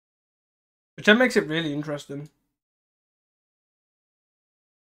 Which then makes it really interesting.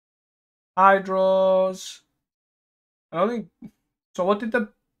 Hydros. I don't think... So what did the...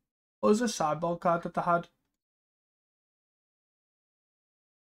 What was the sideboard card that they had?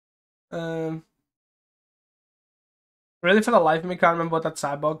 Really, for the life of me, can't remember what that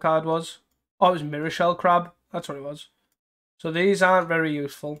sideboard card was. Oh, it was Mirror Shell Crab. That's what it was. So these aren't very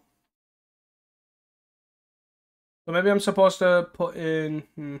useful. So maybe I'm supposed to put in...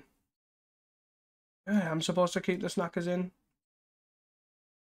 Yeah, I'm supposed to keep the Snackers in.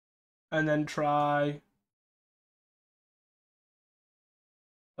 And then try...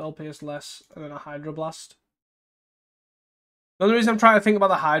 Spell Pierce less, and then a Hydroblast. The only reason I'm trying to think about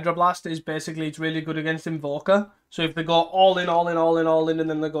the Hydroblast is basically it's really good against Invoker. So if they go all in, and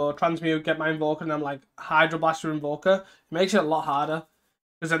then they go Transmute, get my Invoker, and I'm like, Hydroblast or Invoker, it makes it a lot harder.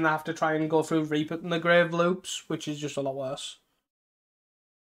 Because then they have to try and go through Reaping the Grave loops, which is just a lot worse.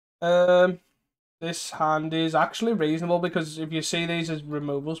 This hand is actually reasonable, because if you see these as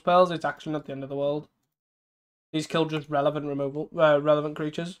removal spells, it's actually not the end of the world. These kill just relevant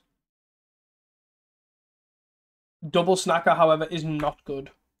creatures. Double Snacker, however, is not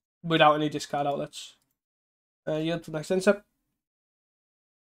good without any discard outlets. Yield to next incept.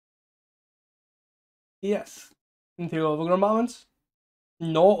 Yes. Into overgrown battlements.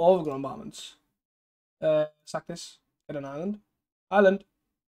 No overgrown battlements. Sack this. Get an island. Island.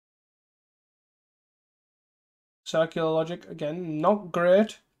 Circular logic again. Not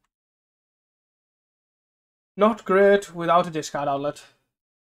great. Not great without a discard outlet.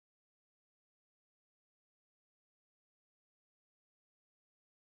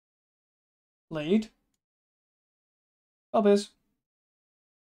 Lead. Obvious.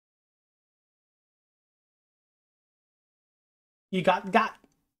 You got.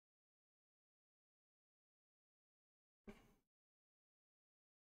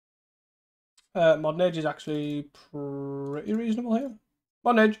 Modern Age is actually pretty reasonable here.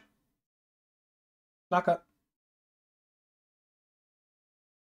 Modern Age. Snacker.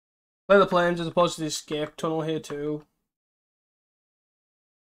 Play the planes as opposed to the escape tunnel here too.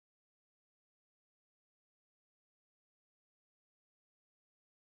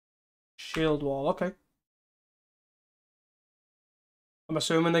 Shield wall, okay. I'm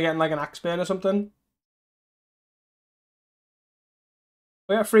assuming they're getting like an Axebane or something.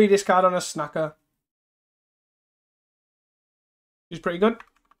 We got a free discard on a Snacker. She's pretty good.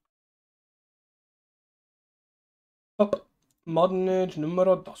 Up. Modern Age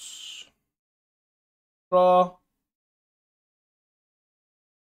número 2. Draw.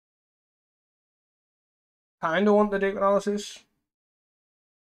 Kinda want the deep analysis.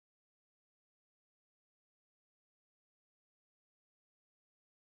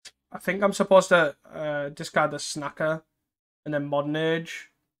 I think I'm supposed to discard the Snacker and then Modern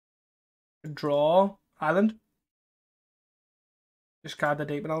Age. Draw. Island. Discard the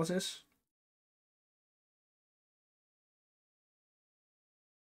deep analysis.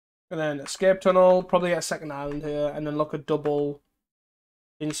 And then escape tunnel, probably get a second island here, and then look at double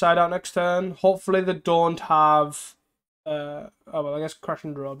inside out next turn. Hopefully they don't have oh well, I guess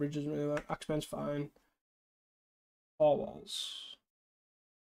crashing drawbridge isn't really work. Axebane's fine. 4 walls.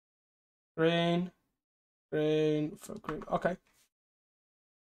 Green. Green for green. Okay.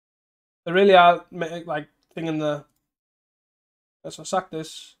 They really are like thinking the let's sack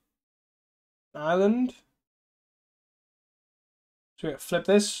this. Island. So we flip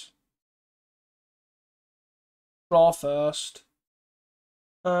this. Draw first.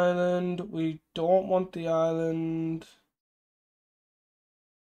 Island. We don't want the island.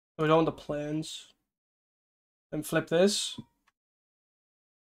 We don't want the plains. Then flip this.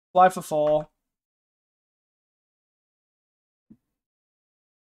 Fly for 4.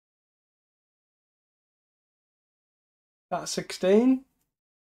 That's 16.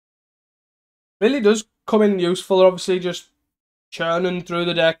 Really does come in useful, obviously, just churning through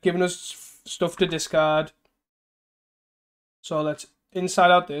the deck, giving us stuff to discard. So let's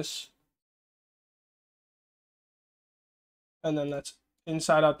inside out this. And then let's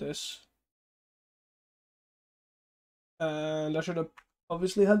inside out this. And I should have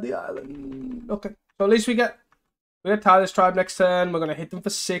obviously had the island. Okay. So at least we get Tireless Tribe next turn. We're going to hit them for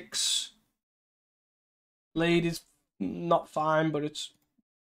 6. Lead is not fine, but it's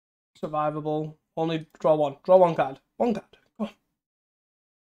survivable. Only draw 1. Draw 1 card. 1 card. Come on.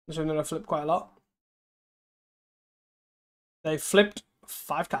 So I'm going to flip quite a lot. They flipped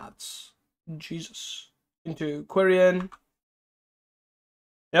 5 cards. Jesus. Into Quirion.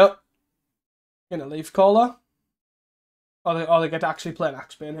 Yep. In a Leaf Caller. Oh, they get to actually play an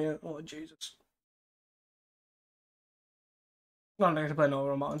Axebane here. Oh, Jesus. Not going to play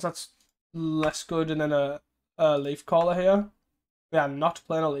Nova Mountains. That's less good. And then a Leaf Caller here. Yeah, not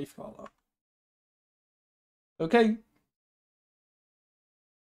playing a Leaf Caller. Okay.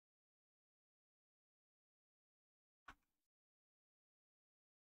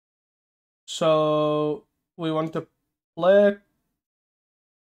 So we want to play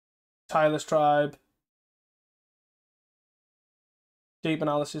Tireless Tribe. Deep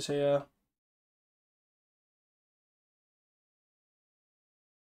analysis here.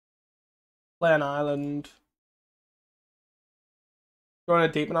 Play an island. Go on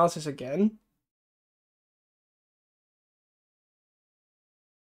a deep analysis again.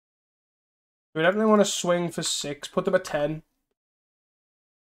 We definitely want to swing for 6. Put them at 10.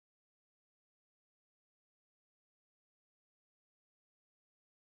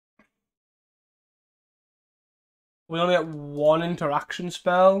 We only get 1 interaction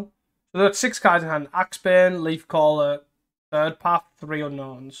spell. So they've got 6 cards in hand. Axebane, Leaf Caller, Third Path, 3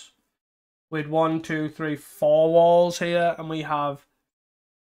 unknowns. We had 1, 2, 3, 4 walls here, and we have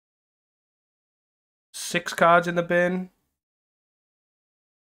 6 cards in the bin.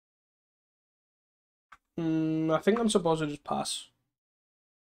 I think I'm supposed to just pass.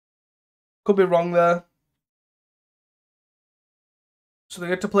 Could be wrong there. So they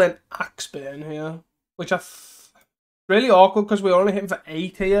get to play an Axebane here, which really awkward because we're only hitting for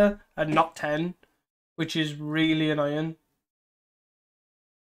 8 here and not 10, which is really annoying.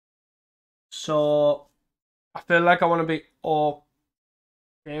 So I feel like I want to be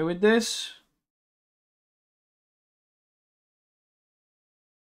okay with this.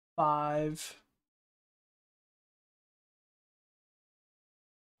 5.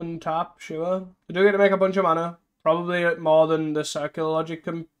 Untap, sure. We do get to make a bunch of mana. Probably more than the circular logic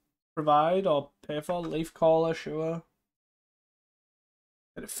can provide or pay for. Leaf Caller, sure.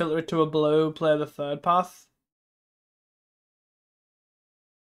 Get it filter it to a blue, play the 3rd path.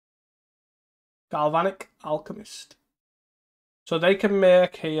 Galvanic Alchemist. So they can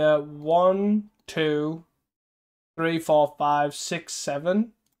make here 1, 2, 3, 4, 5, 6,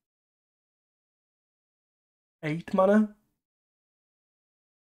 7. 8 mana.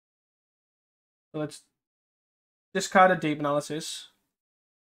 So let's discard a Deep Analysis.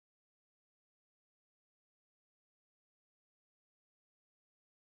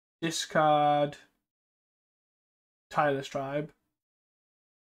 Discard Tireless Tribe.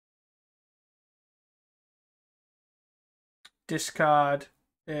 Discard.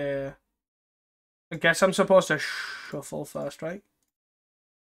 I guess I'm supposed to shuffle first, right?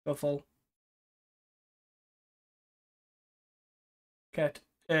 Shuffle. Get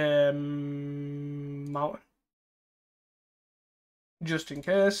Mountain. Just in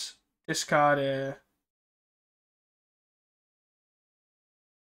case. Discard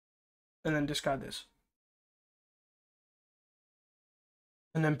and then discard this.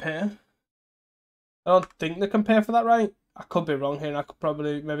 And then pay. I don't think they can pay for that, right? I could be wrong here, and I could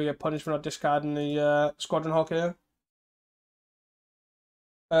probably maybe get punished for not discarding the Squadron Hawk here.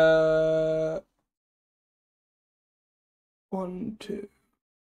 1, 2,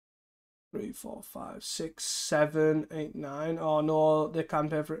 3, 4, 5, 6, 7, 8, 9. Oh no, they can't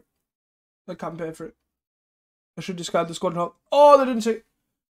pay for it. They can't pay for it. I should discard the Squadron Hawk. Oh, they didn't see.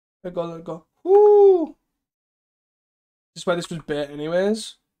 Let go, let go. Woo! This is why this was bait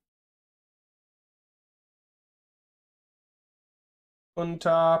anyways.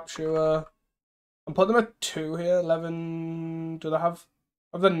 Untap, sure. I'm putting them at 2 here. 11. Do they have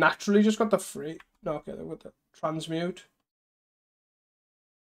they naturally just got the free? No, okay, they've got the transmute.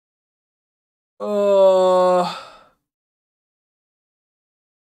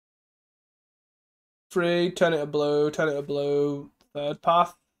 Free, turn it to blue, turn it to blue, 3rd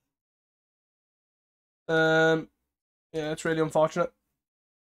path. Yeah, it's really unfortunate.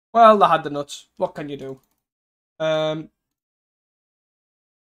 Well, they had the nuts. What can you do?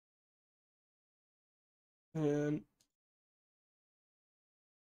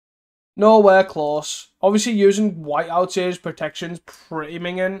 Nowhere close. Obviously, using whiteouts here as protection's pretty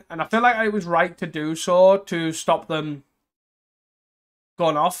minging, and I feel like it was right to do so to stop them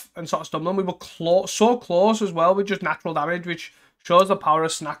going off and sort of stun them. We were so close as well with just natural damage, which shows the power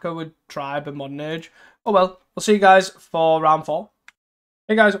of Snacker with Tribe and Modern Age. Oh well, we'll see you guys for round 4.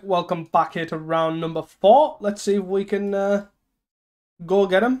 Hey guys, welcome back here to round number 4. Let's see if we can go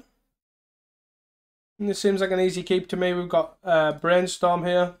get him. And this seems like an easy keep to me. We've got Brainstorm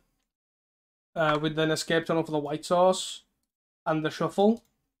here. With an escape tunnel for the white source and the shuffle,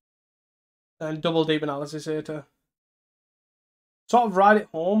 and double Deep Analysis here to sort of ride it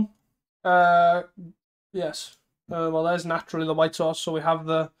home. Yes. Well, there's naturally the white source, so we have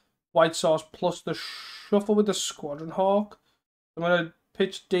the white source plus the shuffle with the Squadron Hawk. I'm going to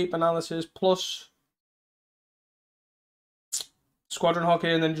pitch Deep Analysis plus Squadron Hawk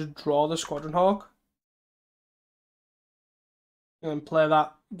here and then just draw the Squadron Hawk. And play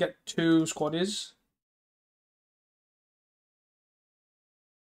that, get 2 squaddies.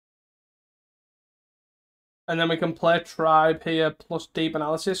 And then we can play Tribe here plus Deep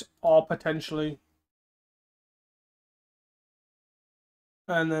Analysis, or potentially.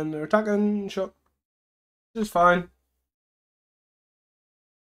 And then they're attacking, sure. This is fine.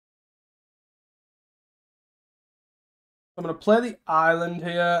 I'm going to play the Island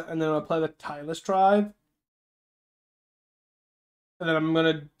here, and then I'm going to play the Tireless Tribe. And then I'm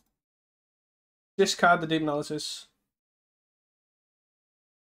going to discard the Deep Analysis.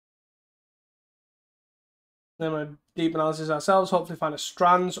 Then we're going to Deep Analysis ourselves, hopefully find a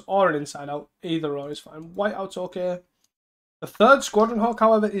Strands or an Inside Out. Either or is fine. Whiteout's okay. The 3rd Squadron Hawk,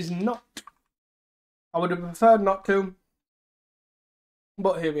 however, is not. I would have preferred not to.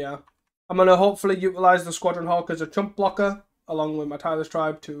 But here we are. I'm going to hopefully utilise the Squadron Hawk as a chump blocker, along with my Tireless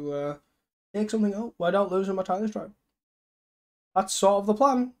Tribe to Take something out without losing my Tireless Tribe. That's sort of the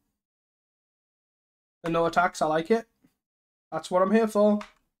plan. And no attacks, I like it. That's what I'm here for.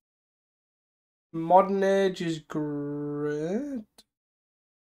 Modern Age is great.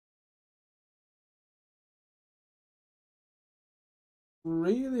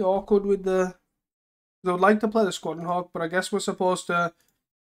 Really awkward with the... I would like to play the Squadron Hawk, but I guess we're supposed to...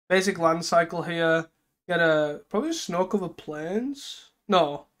 Basic land cycle here. Get a... Probably snow-covered plains.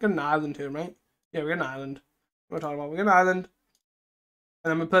 No, get an island here, right? Yeah, we get an island. What am I talking about? We get an island.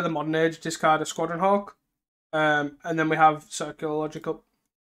 And then we play the Modern Age, discard a Squadron Hawk. And then we have Circular Logic up.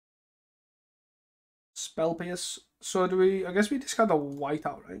 Spell Pierce. So do we... I guess we discard the white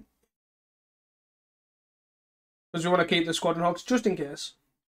out, right? Because we want to keep the Squadron Hawks just in case.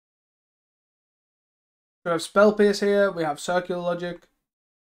 We have Spell Pierce here. We have Circular Logic.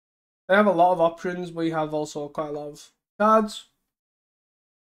 They have a lot of options. We have also quite a lot of cards.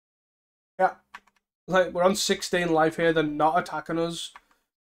 Yeah. Like, we're on 16 life here. They're not attacking us.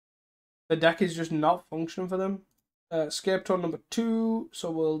 The deck is just not functioning for them. Escape turn number 2.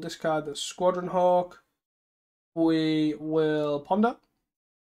 So we'll discard the Squadron Hawk. We will ponder.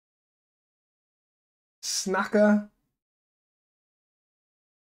 Snacker.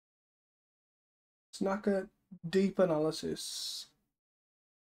 Snacker. Deep Analysis.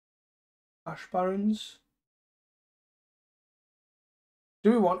 Ash Barons.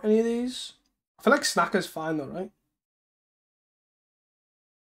 Do we want any of these? I feel like Snacker's fine though, right?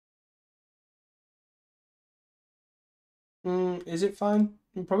 Is it fine?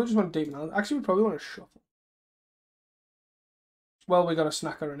 We probably just want Deep Analysis. Actually, we probably want to shuffle. Well, we got a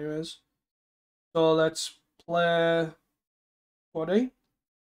Snacker anyways. So let's play body.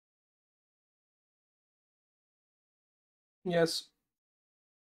 Yes.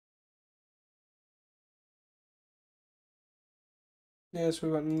 Yes,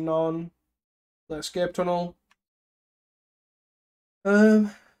 we've got none. The escape tunnel.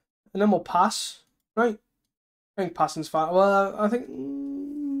 And then we'll pass, right? I think passing's fine. Well, I think...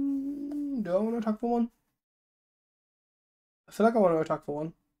 do I want to attack for 1? I feel like I want to attack for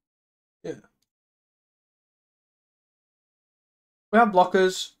 1. Yeah. We have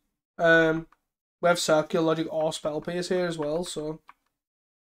blockers. We have Circular Logic or Spell Pierce here as well, so...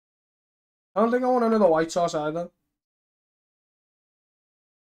 I don't think I want another white source either.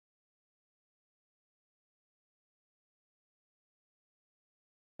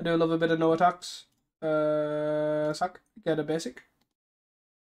 I do love a bit of no attacks. Sack. Get a basic.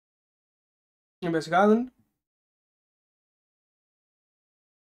 A basic island.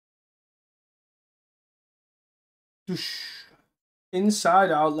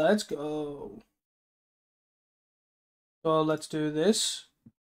 Inside out, let's go. So let's do this.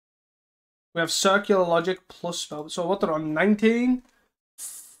 We have Circular Logic plus Spell. So what they're on, 19?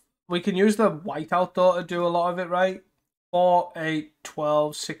 We can use the whiteout though to do a lot of it, right? 4, 8,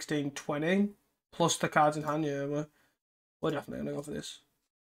 12, 16, 20. Plus the cards in hand, yeah. We're definitely going to go for this.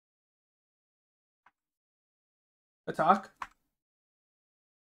 Attack.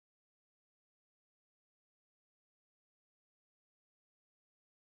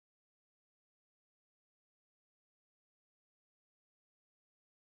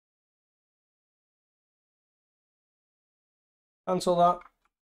 Cancel that.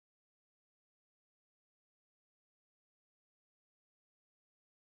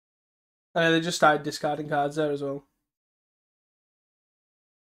 And they just started discarding cards there as well.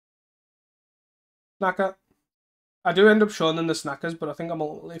 Snacker. I do end up showing them the snackers, but I think I'm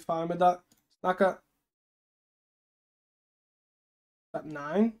ultimately fine with that. Snacker. At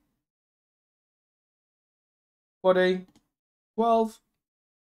 9. 40. 12.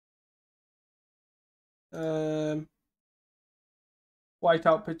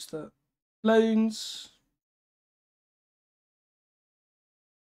 Whiteout pitch the planes.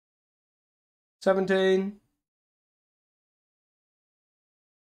 17.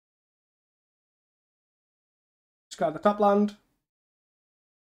 Discard the top land.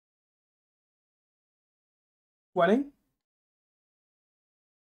 20.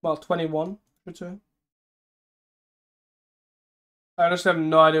 Well, 21, should say. I just have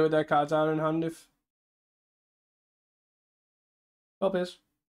no idea what their cards are in hand if... Well, please.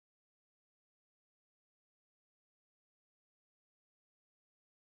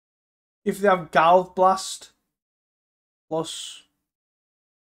 If they have Galv Blast plus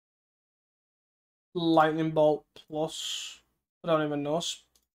Lightning Bolt plus, I don't even know,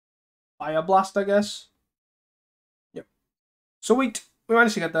 Fire Blast, I guess. Yep. Sweet. We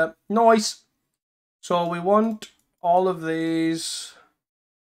managed to get that. Nice. So we want all of these.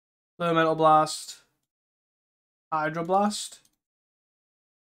 Elemental Blast. Hydro Blast.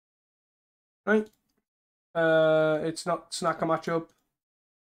 Right? It's not Snacker matchup.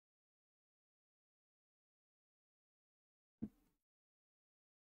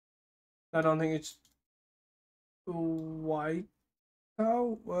 I don't think it's white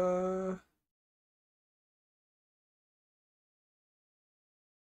cow.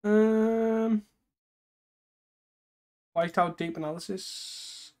 White out deep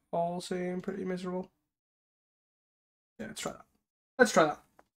analysis. All seem pretty miserable. Yeah, let's try that. Let's try that.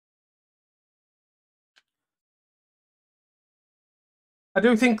 I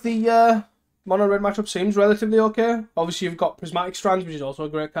do think the mono red matchup seems relatively okay. Obviously, you've got Prismatic Strands, which is also a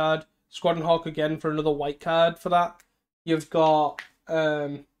great card. Squadron Hawk again for another white card for that. You've got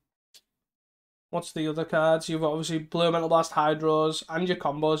what's the other cards? You've obviously Blue Mental Blast, Hydros, and your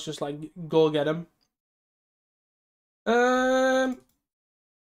combos. Just like go get them.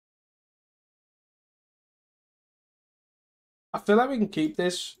 I feel like we can keep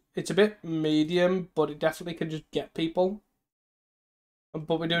this. It's a bit medium, but it definitely can just get people.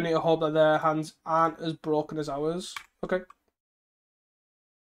 But we do need to hope that their hands aren't as broken as ours. Okay.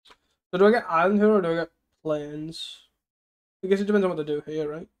 So do I get Island here or do I get Plains? I guess it depends on what they do here,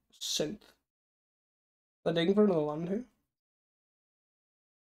 right? Synth. They're digging for another land here.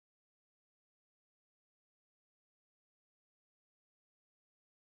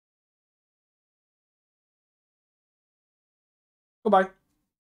 Goodbye.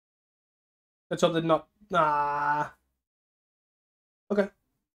 Let's hope they're not. Nah. Okay.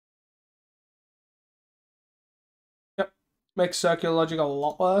 Yep. Makes circular logic a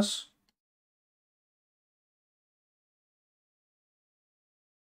lot worse.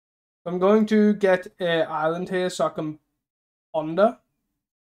 I'm going to get a island here so I can ponder.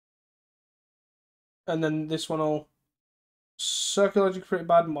 And then this one will circular logic pretty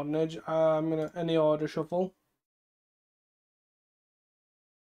bad. Modern Age. I'm gonna any order shuffle.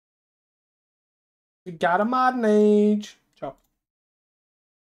 We got a Modern Age. Chop.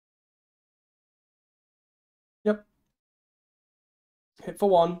 Yep. Hit for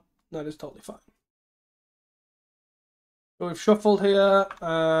one. That is totally fine. So we've shuffled here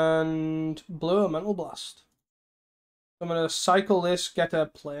and blew a Mental Blast. I'm going to cycle this, get a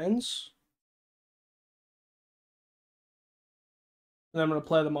Plains. And then I'm going to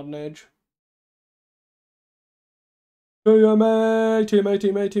play the Modern Age. TMA, TMA,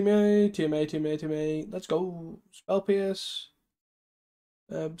 TMA, TMA, TMA, TMA, TMA. Let's go. Spell Pierce.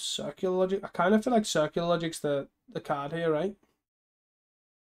 Circular Logic. I kind of feel like Circular Logic's the card here, right?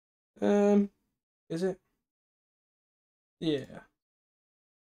 Is it? Yeah.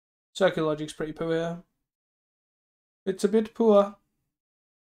 Circular Logic's pretty poor here. It's a bit poor.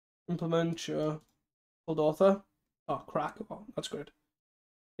 Implement, sure. Old author. Oh, crack. Oh, that's good.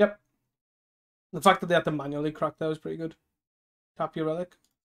 Yep. The fact that they had to manually crack that was pretty good. Tap your relic.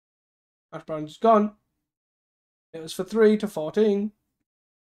 Ash Brown's gone. It was for 3 to 14.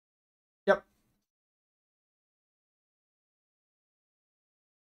 Yep.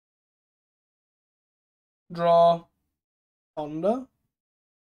 Draw. Ponder.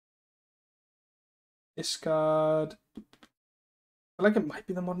 Discard. I feel like it might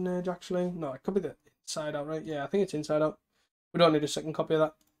be the Modern Age, actually. No, it could be the Inside Out, right? Yeah, I think it's Inside Out. We don't need a second copy of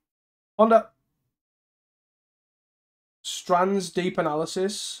that. Ponder. Strands Deep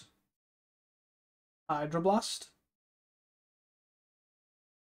Analysis. Hydroblast.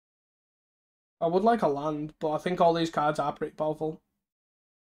 I would like a land, but I think all these cards are pretty powerful.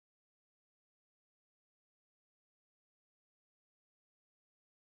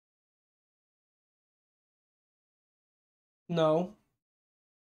 No.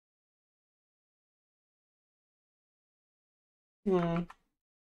 Hmm.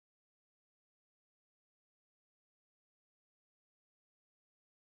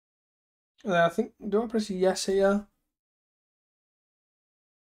 I think, do I press yes here?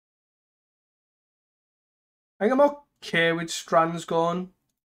 I think I'm okay with Strands going.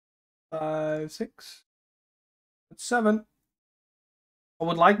 5, 6, 7. I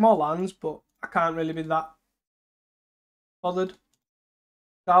would like more lands, but I can't really be that bothered.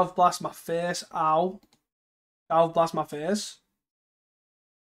 Galv Blast my face. Ow. Galv Blast my face.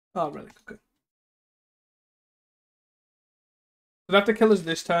 Oh, really? Okay. They'd have to kill us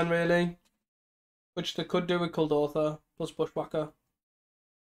this turn, really. Which they could do with Kuldotha plus Bushwhacker.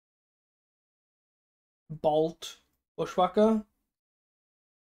 Bolt. Bushwhacker.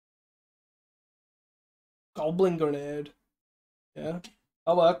 Goblin Grenade. Yeah.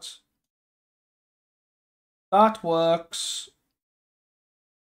 That works. That works.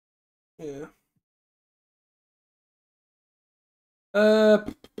 Yeah. I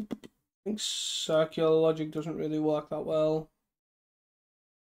think Circular Logic doesn't really work that well.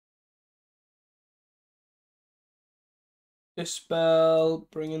 Dispel,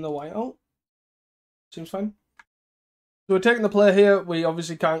 bring in the white out. Seems fine. So we're taking the play here. We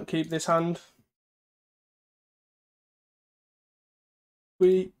obviously can't keep this hand.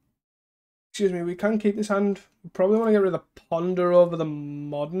 We can keep this hand. We probably want to get rid of the Ponder over the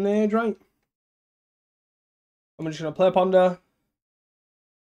Modern Age, right? I'm just going to play Ponder.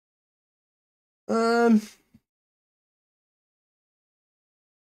 I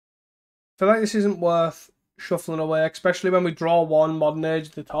feel like this isn't worth shuffling away, especially when we draw one Modern Age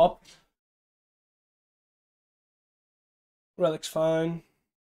at the top. Relic's fine.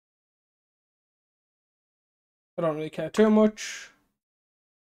 I don't really care too much.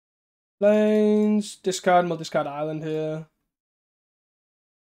 Lanes, discard, we'll discard Island here.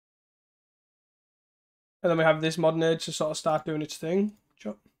 And then we have this Modern Age to sort of start doing its thing.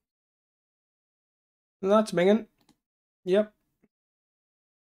 Sure. And that's minging. Yep.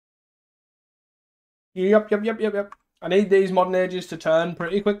 Yep. I need these Modern Ages to turn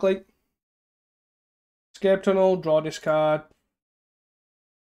pretty quickly. Escape Tunnel, draw discard.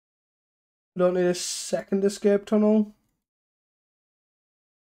 I don't need a second Escape Tunnel.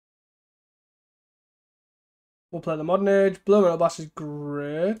 We'll play the Modern Age. Blue Metal Blast is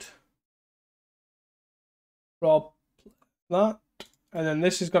great. Draw that. And then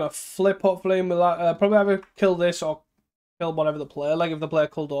this is going to flip, hopefully, and we'll probably either kill this or kill whatever the player, like if the player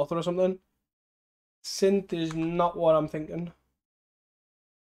killed Author or something. Synth is not what I'm thinking.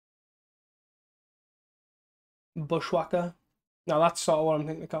 Bushwhacker. Now that's sort of what I'm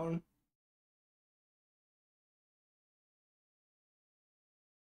thinking of countering.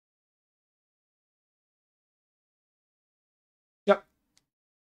 Yep.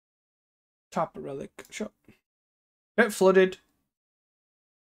 Tap a relic. Sure. Bit flooded.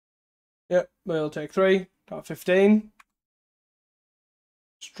 Yep, we'll take 3. Got 15.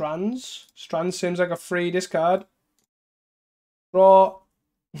 Strands. Strands seems like a free discard. Draw.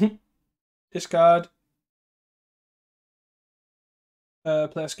 Discard.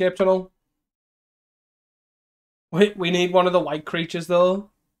 Play Escape Tunnel. We need one of the white creatures though.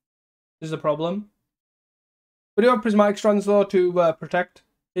 This is the problem. We do have Prismatic Strands though to protect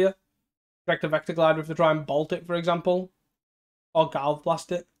here. Protect a Vector Glider if they try and bolt it, for example. Or Galv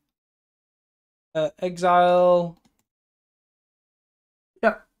Blast it. Exile. Yeah.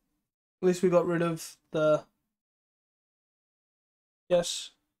 At least we got rid of the...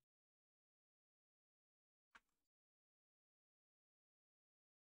 Yes.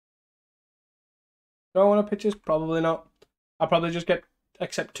 Do I want to pitch this? Probably not. I'll probably just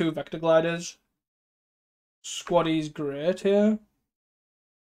accept 2 Vector Gliders. Squaddy's great here.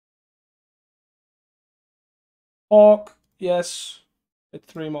 Hawk, yes. Get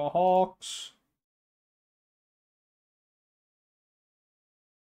 3 more Hawks.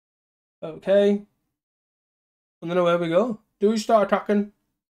 Okay. And then away we go. Do we start attacking?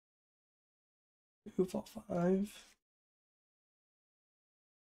 2, 4, 5.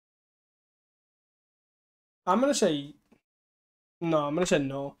 I'm going to say... No, I'm going to say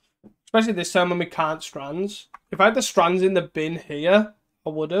no. Especially this time when we can't Strands. If I had the Strands in the bin here, I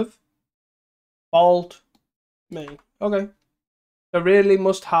would have. Bolt. Me. Okay. I really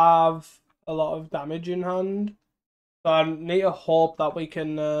must have a lot of damage in hand. So I need to hope that we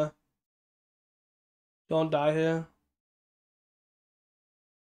can... don't die here.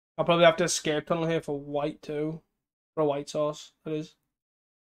 I'll probably have to Escape Tunnel here for white too. For a white source, that is.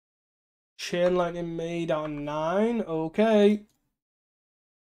 Chain Lightning me down 9. Okay.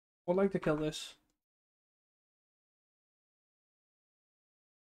 I'd like to kill this.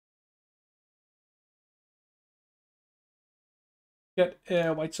 Get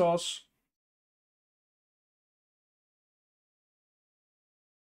a white source.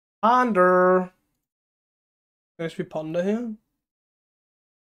 Ponder. Guess we ponder here.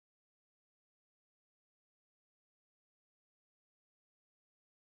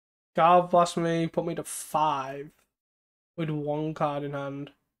 Galv Blast me, put me to 5 with 1 card in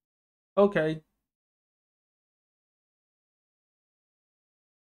hand. Okay.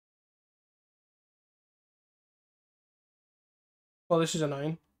 Well, this is a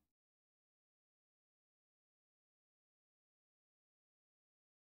 9.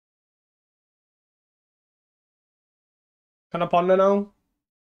 Can I ponder now?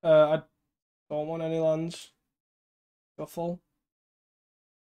 I don't want any lands. Shuffle.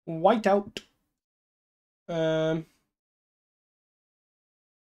 White out. Do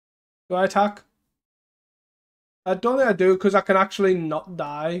I attack? I don't think I do because I can actually not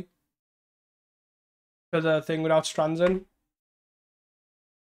die to the thing without Strands in.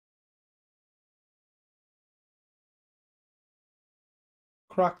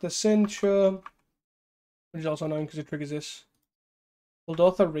 Crack the Cincher, which is also annoying because it triggers this.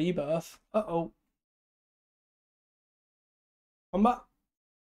 Author Rebirth. Uh-oh. Combat.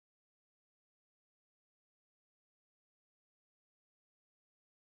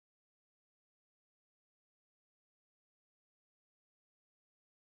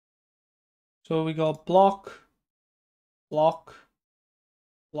 So we go block, block,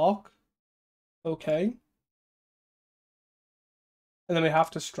 block. Okay. And then we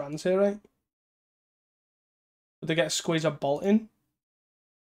have to strands here, right? But they get a squeeze a bolt in.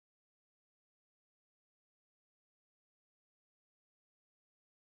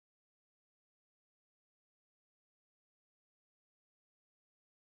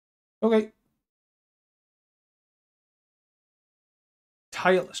 Okay.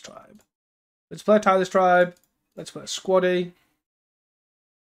 Tireless Tribe. Let's play Tireless Tribe. Let's play Squaddy.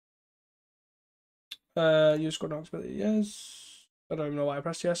 Use squad ability, yes. I don't even know why I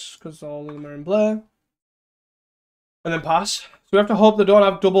pressed yes, because all of them are in play. And then pass. So we have to hope they don't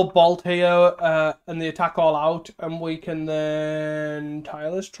have double bolt here, and they attack all out, and we can then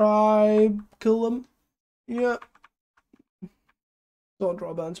Tireless Tribe kill them. Yeah. Don't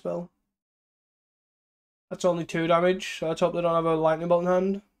draw a burn spell. That's only 2 damage, so let's hope they don't have a lightning bolt in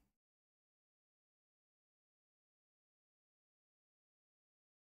hand.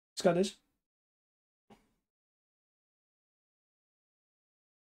 This guy is.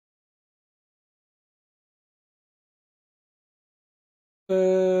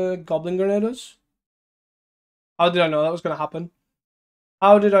 Goblin Grenadiers. How did I know that was going to happen?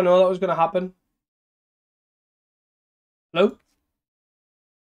 How did I know that was going to happen? Hello?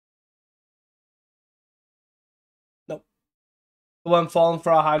 Nope. I went falling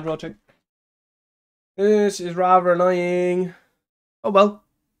for a Hydro tick. This is rather annoying. Oh well.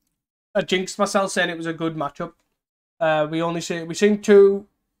 I jinxed myself saying it was a good matchup. We seen 2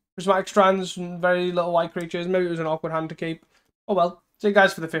 prismatic strands and very little white creatures. Maybe it was an awkward hand to keep. Oh well. See you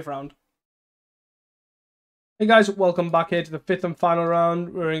guys for the 5th round. Hey guys, welcome back here to the 5th and final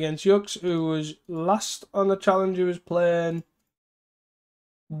round. We're against Yux, who was last on the challenge. He was playing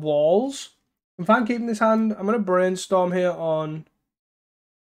Walls. I'm fine keeping this hand. I'm going to brainstorm here on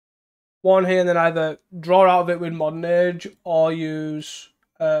one here and then either draw out of it with Modern Age or use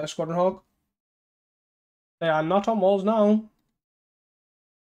Squadron Hawk. They are not on Walls now.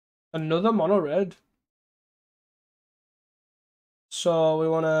 Another mono red. So we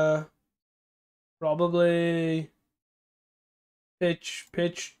want to probably pitch,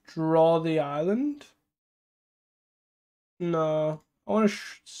 draw the island. No, I want to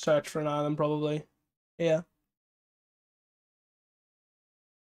search for an island probably. Yeah.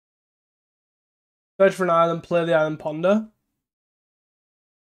 Search for an island, play the island ponder.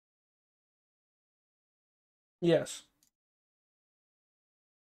 Yes.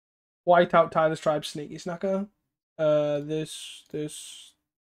 White out Tireless Tribe Sneaky Snacker. This,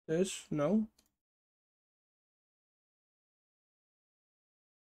 no.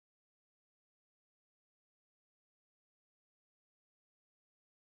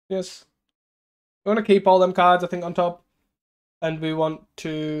 Yes. We want to keep all them cards, I think, on top. And we want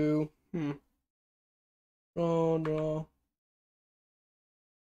to... Draw.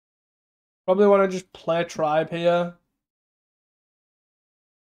 Probably want to just play Tribe here.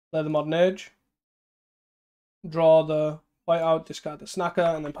 Play the Modern Age. Draw the white out, discard the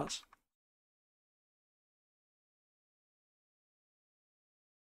Snacker, and then pass.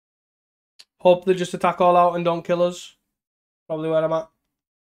 Hope they just attack all out and don't kill us. Probably where I'm at.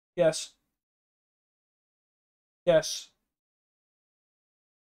 Yes. Yes.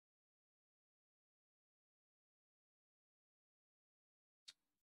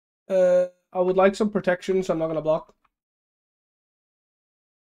 I would like some protection, so I'm not going to block.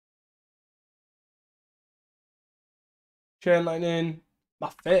 Chain lightning. My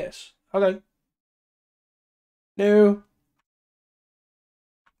face. Okay. No.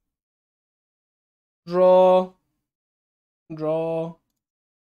 Draw. Draw.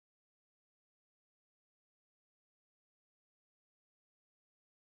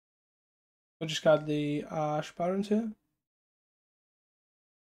 I just got the Ash Barons here.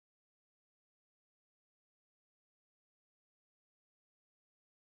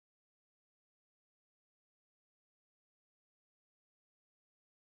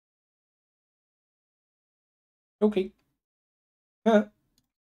 Okay.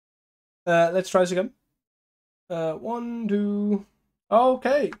 Let's try this again. 1, 2.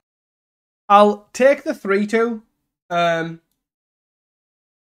 Okay. I'll take the 3-2. I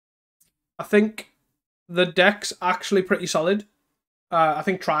think the deck's actually pretty solid. I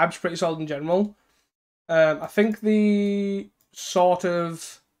think Tribe's pretty solid in general. I think the sort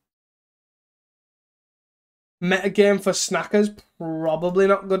of metagame for snackers, probably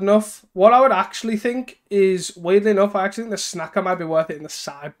not good enough. What I would actually think is, weirdly enough, I actually think the snacker might be worth it in the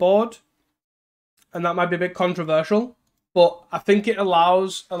sideboard. And that might be a bit controversial. But I think it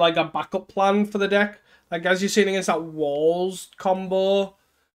allows like a backup plan for the deck. Like as you've seen against that Walls combo,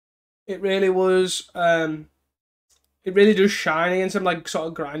 it really was it really does shine against some like sort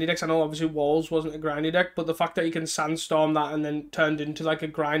of grindy decks. I know obviously Walls wasn't a grindy deck, but the fact that you can sandstorm that and then turned into like a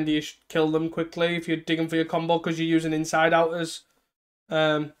grindy, kill them quickly if you're digging for your combo because you're using inside out as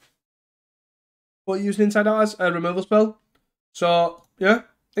what are you using inside out as a removal spell. So yeah,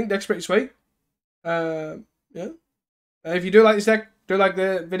 I think deck's pretty sweet. Yeah. If you do like this deck, do like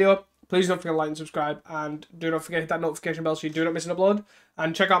the video, please don't forget to like and subscribe, and do not forget to hit that notification bell so you do not miss an upload.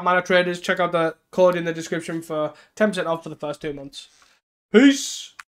 And check out Manatraders, check out the code in the description for 10% off for the first 2 months. Peace!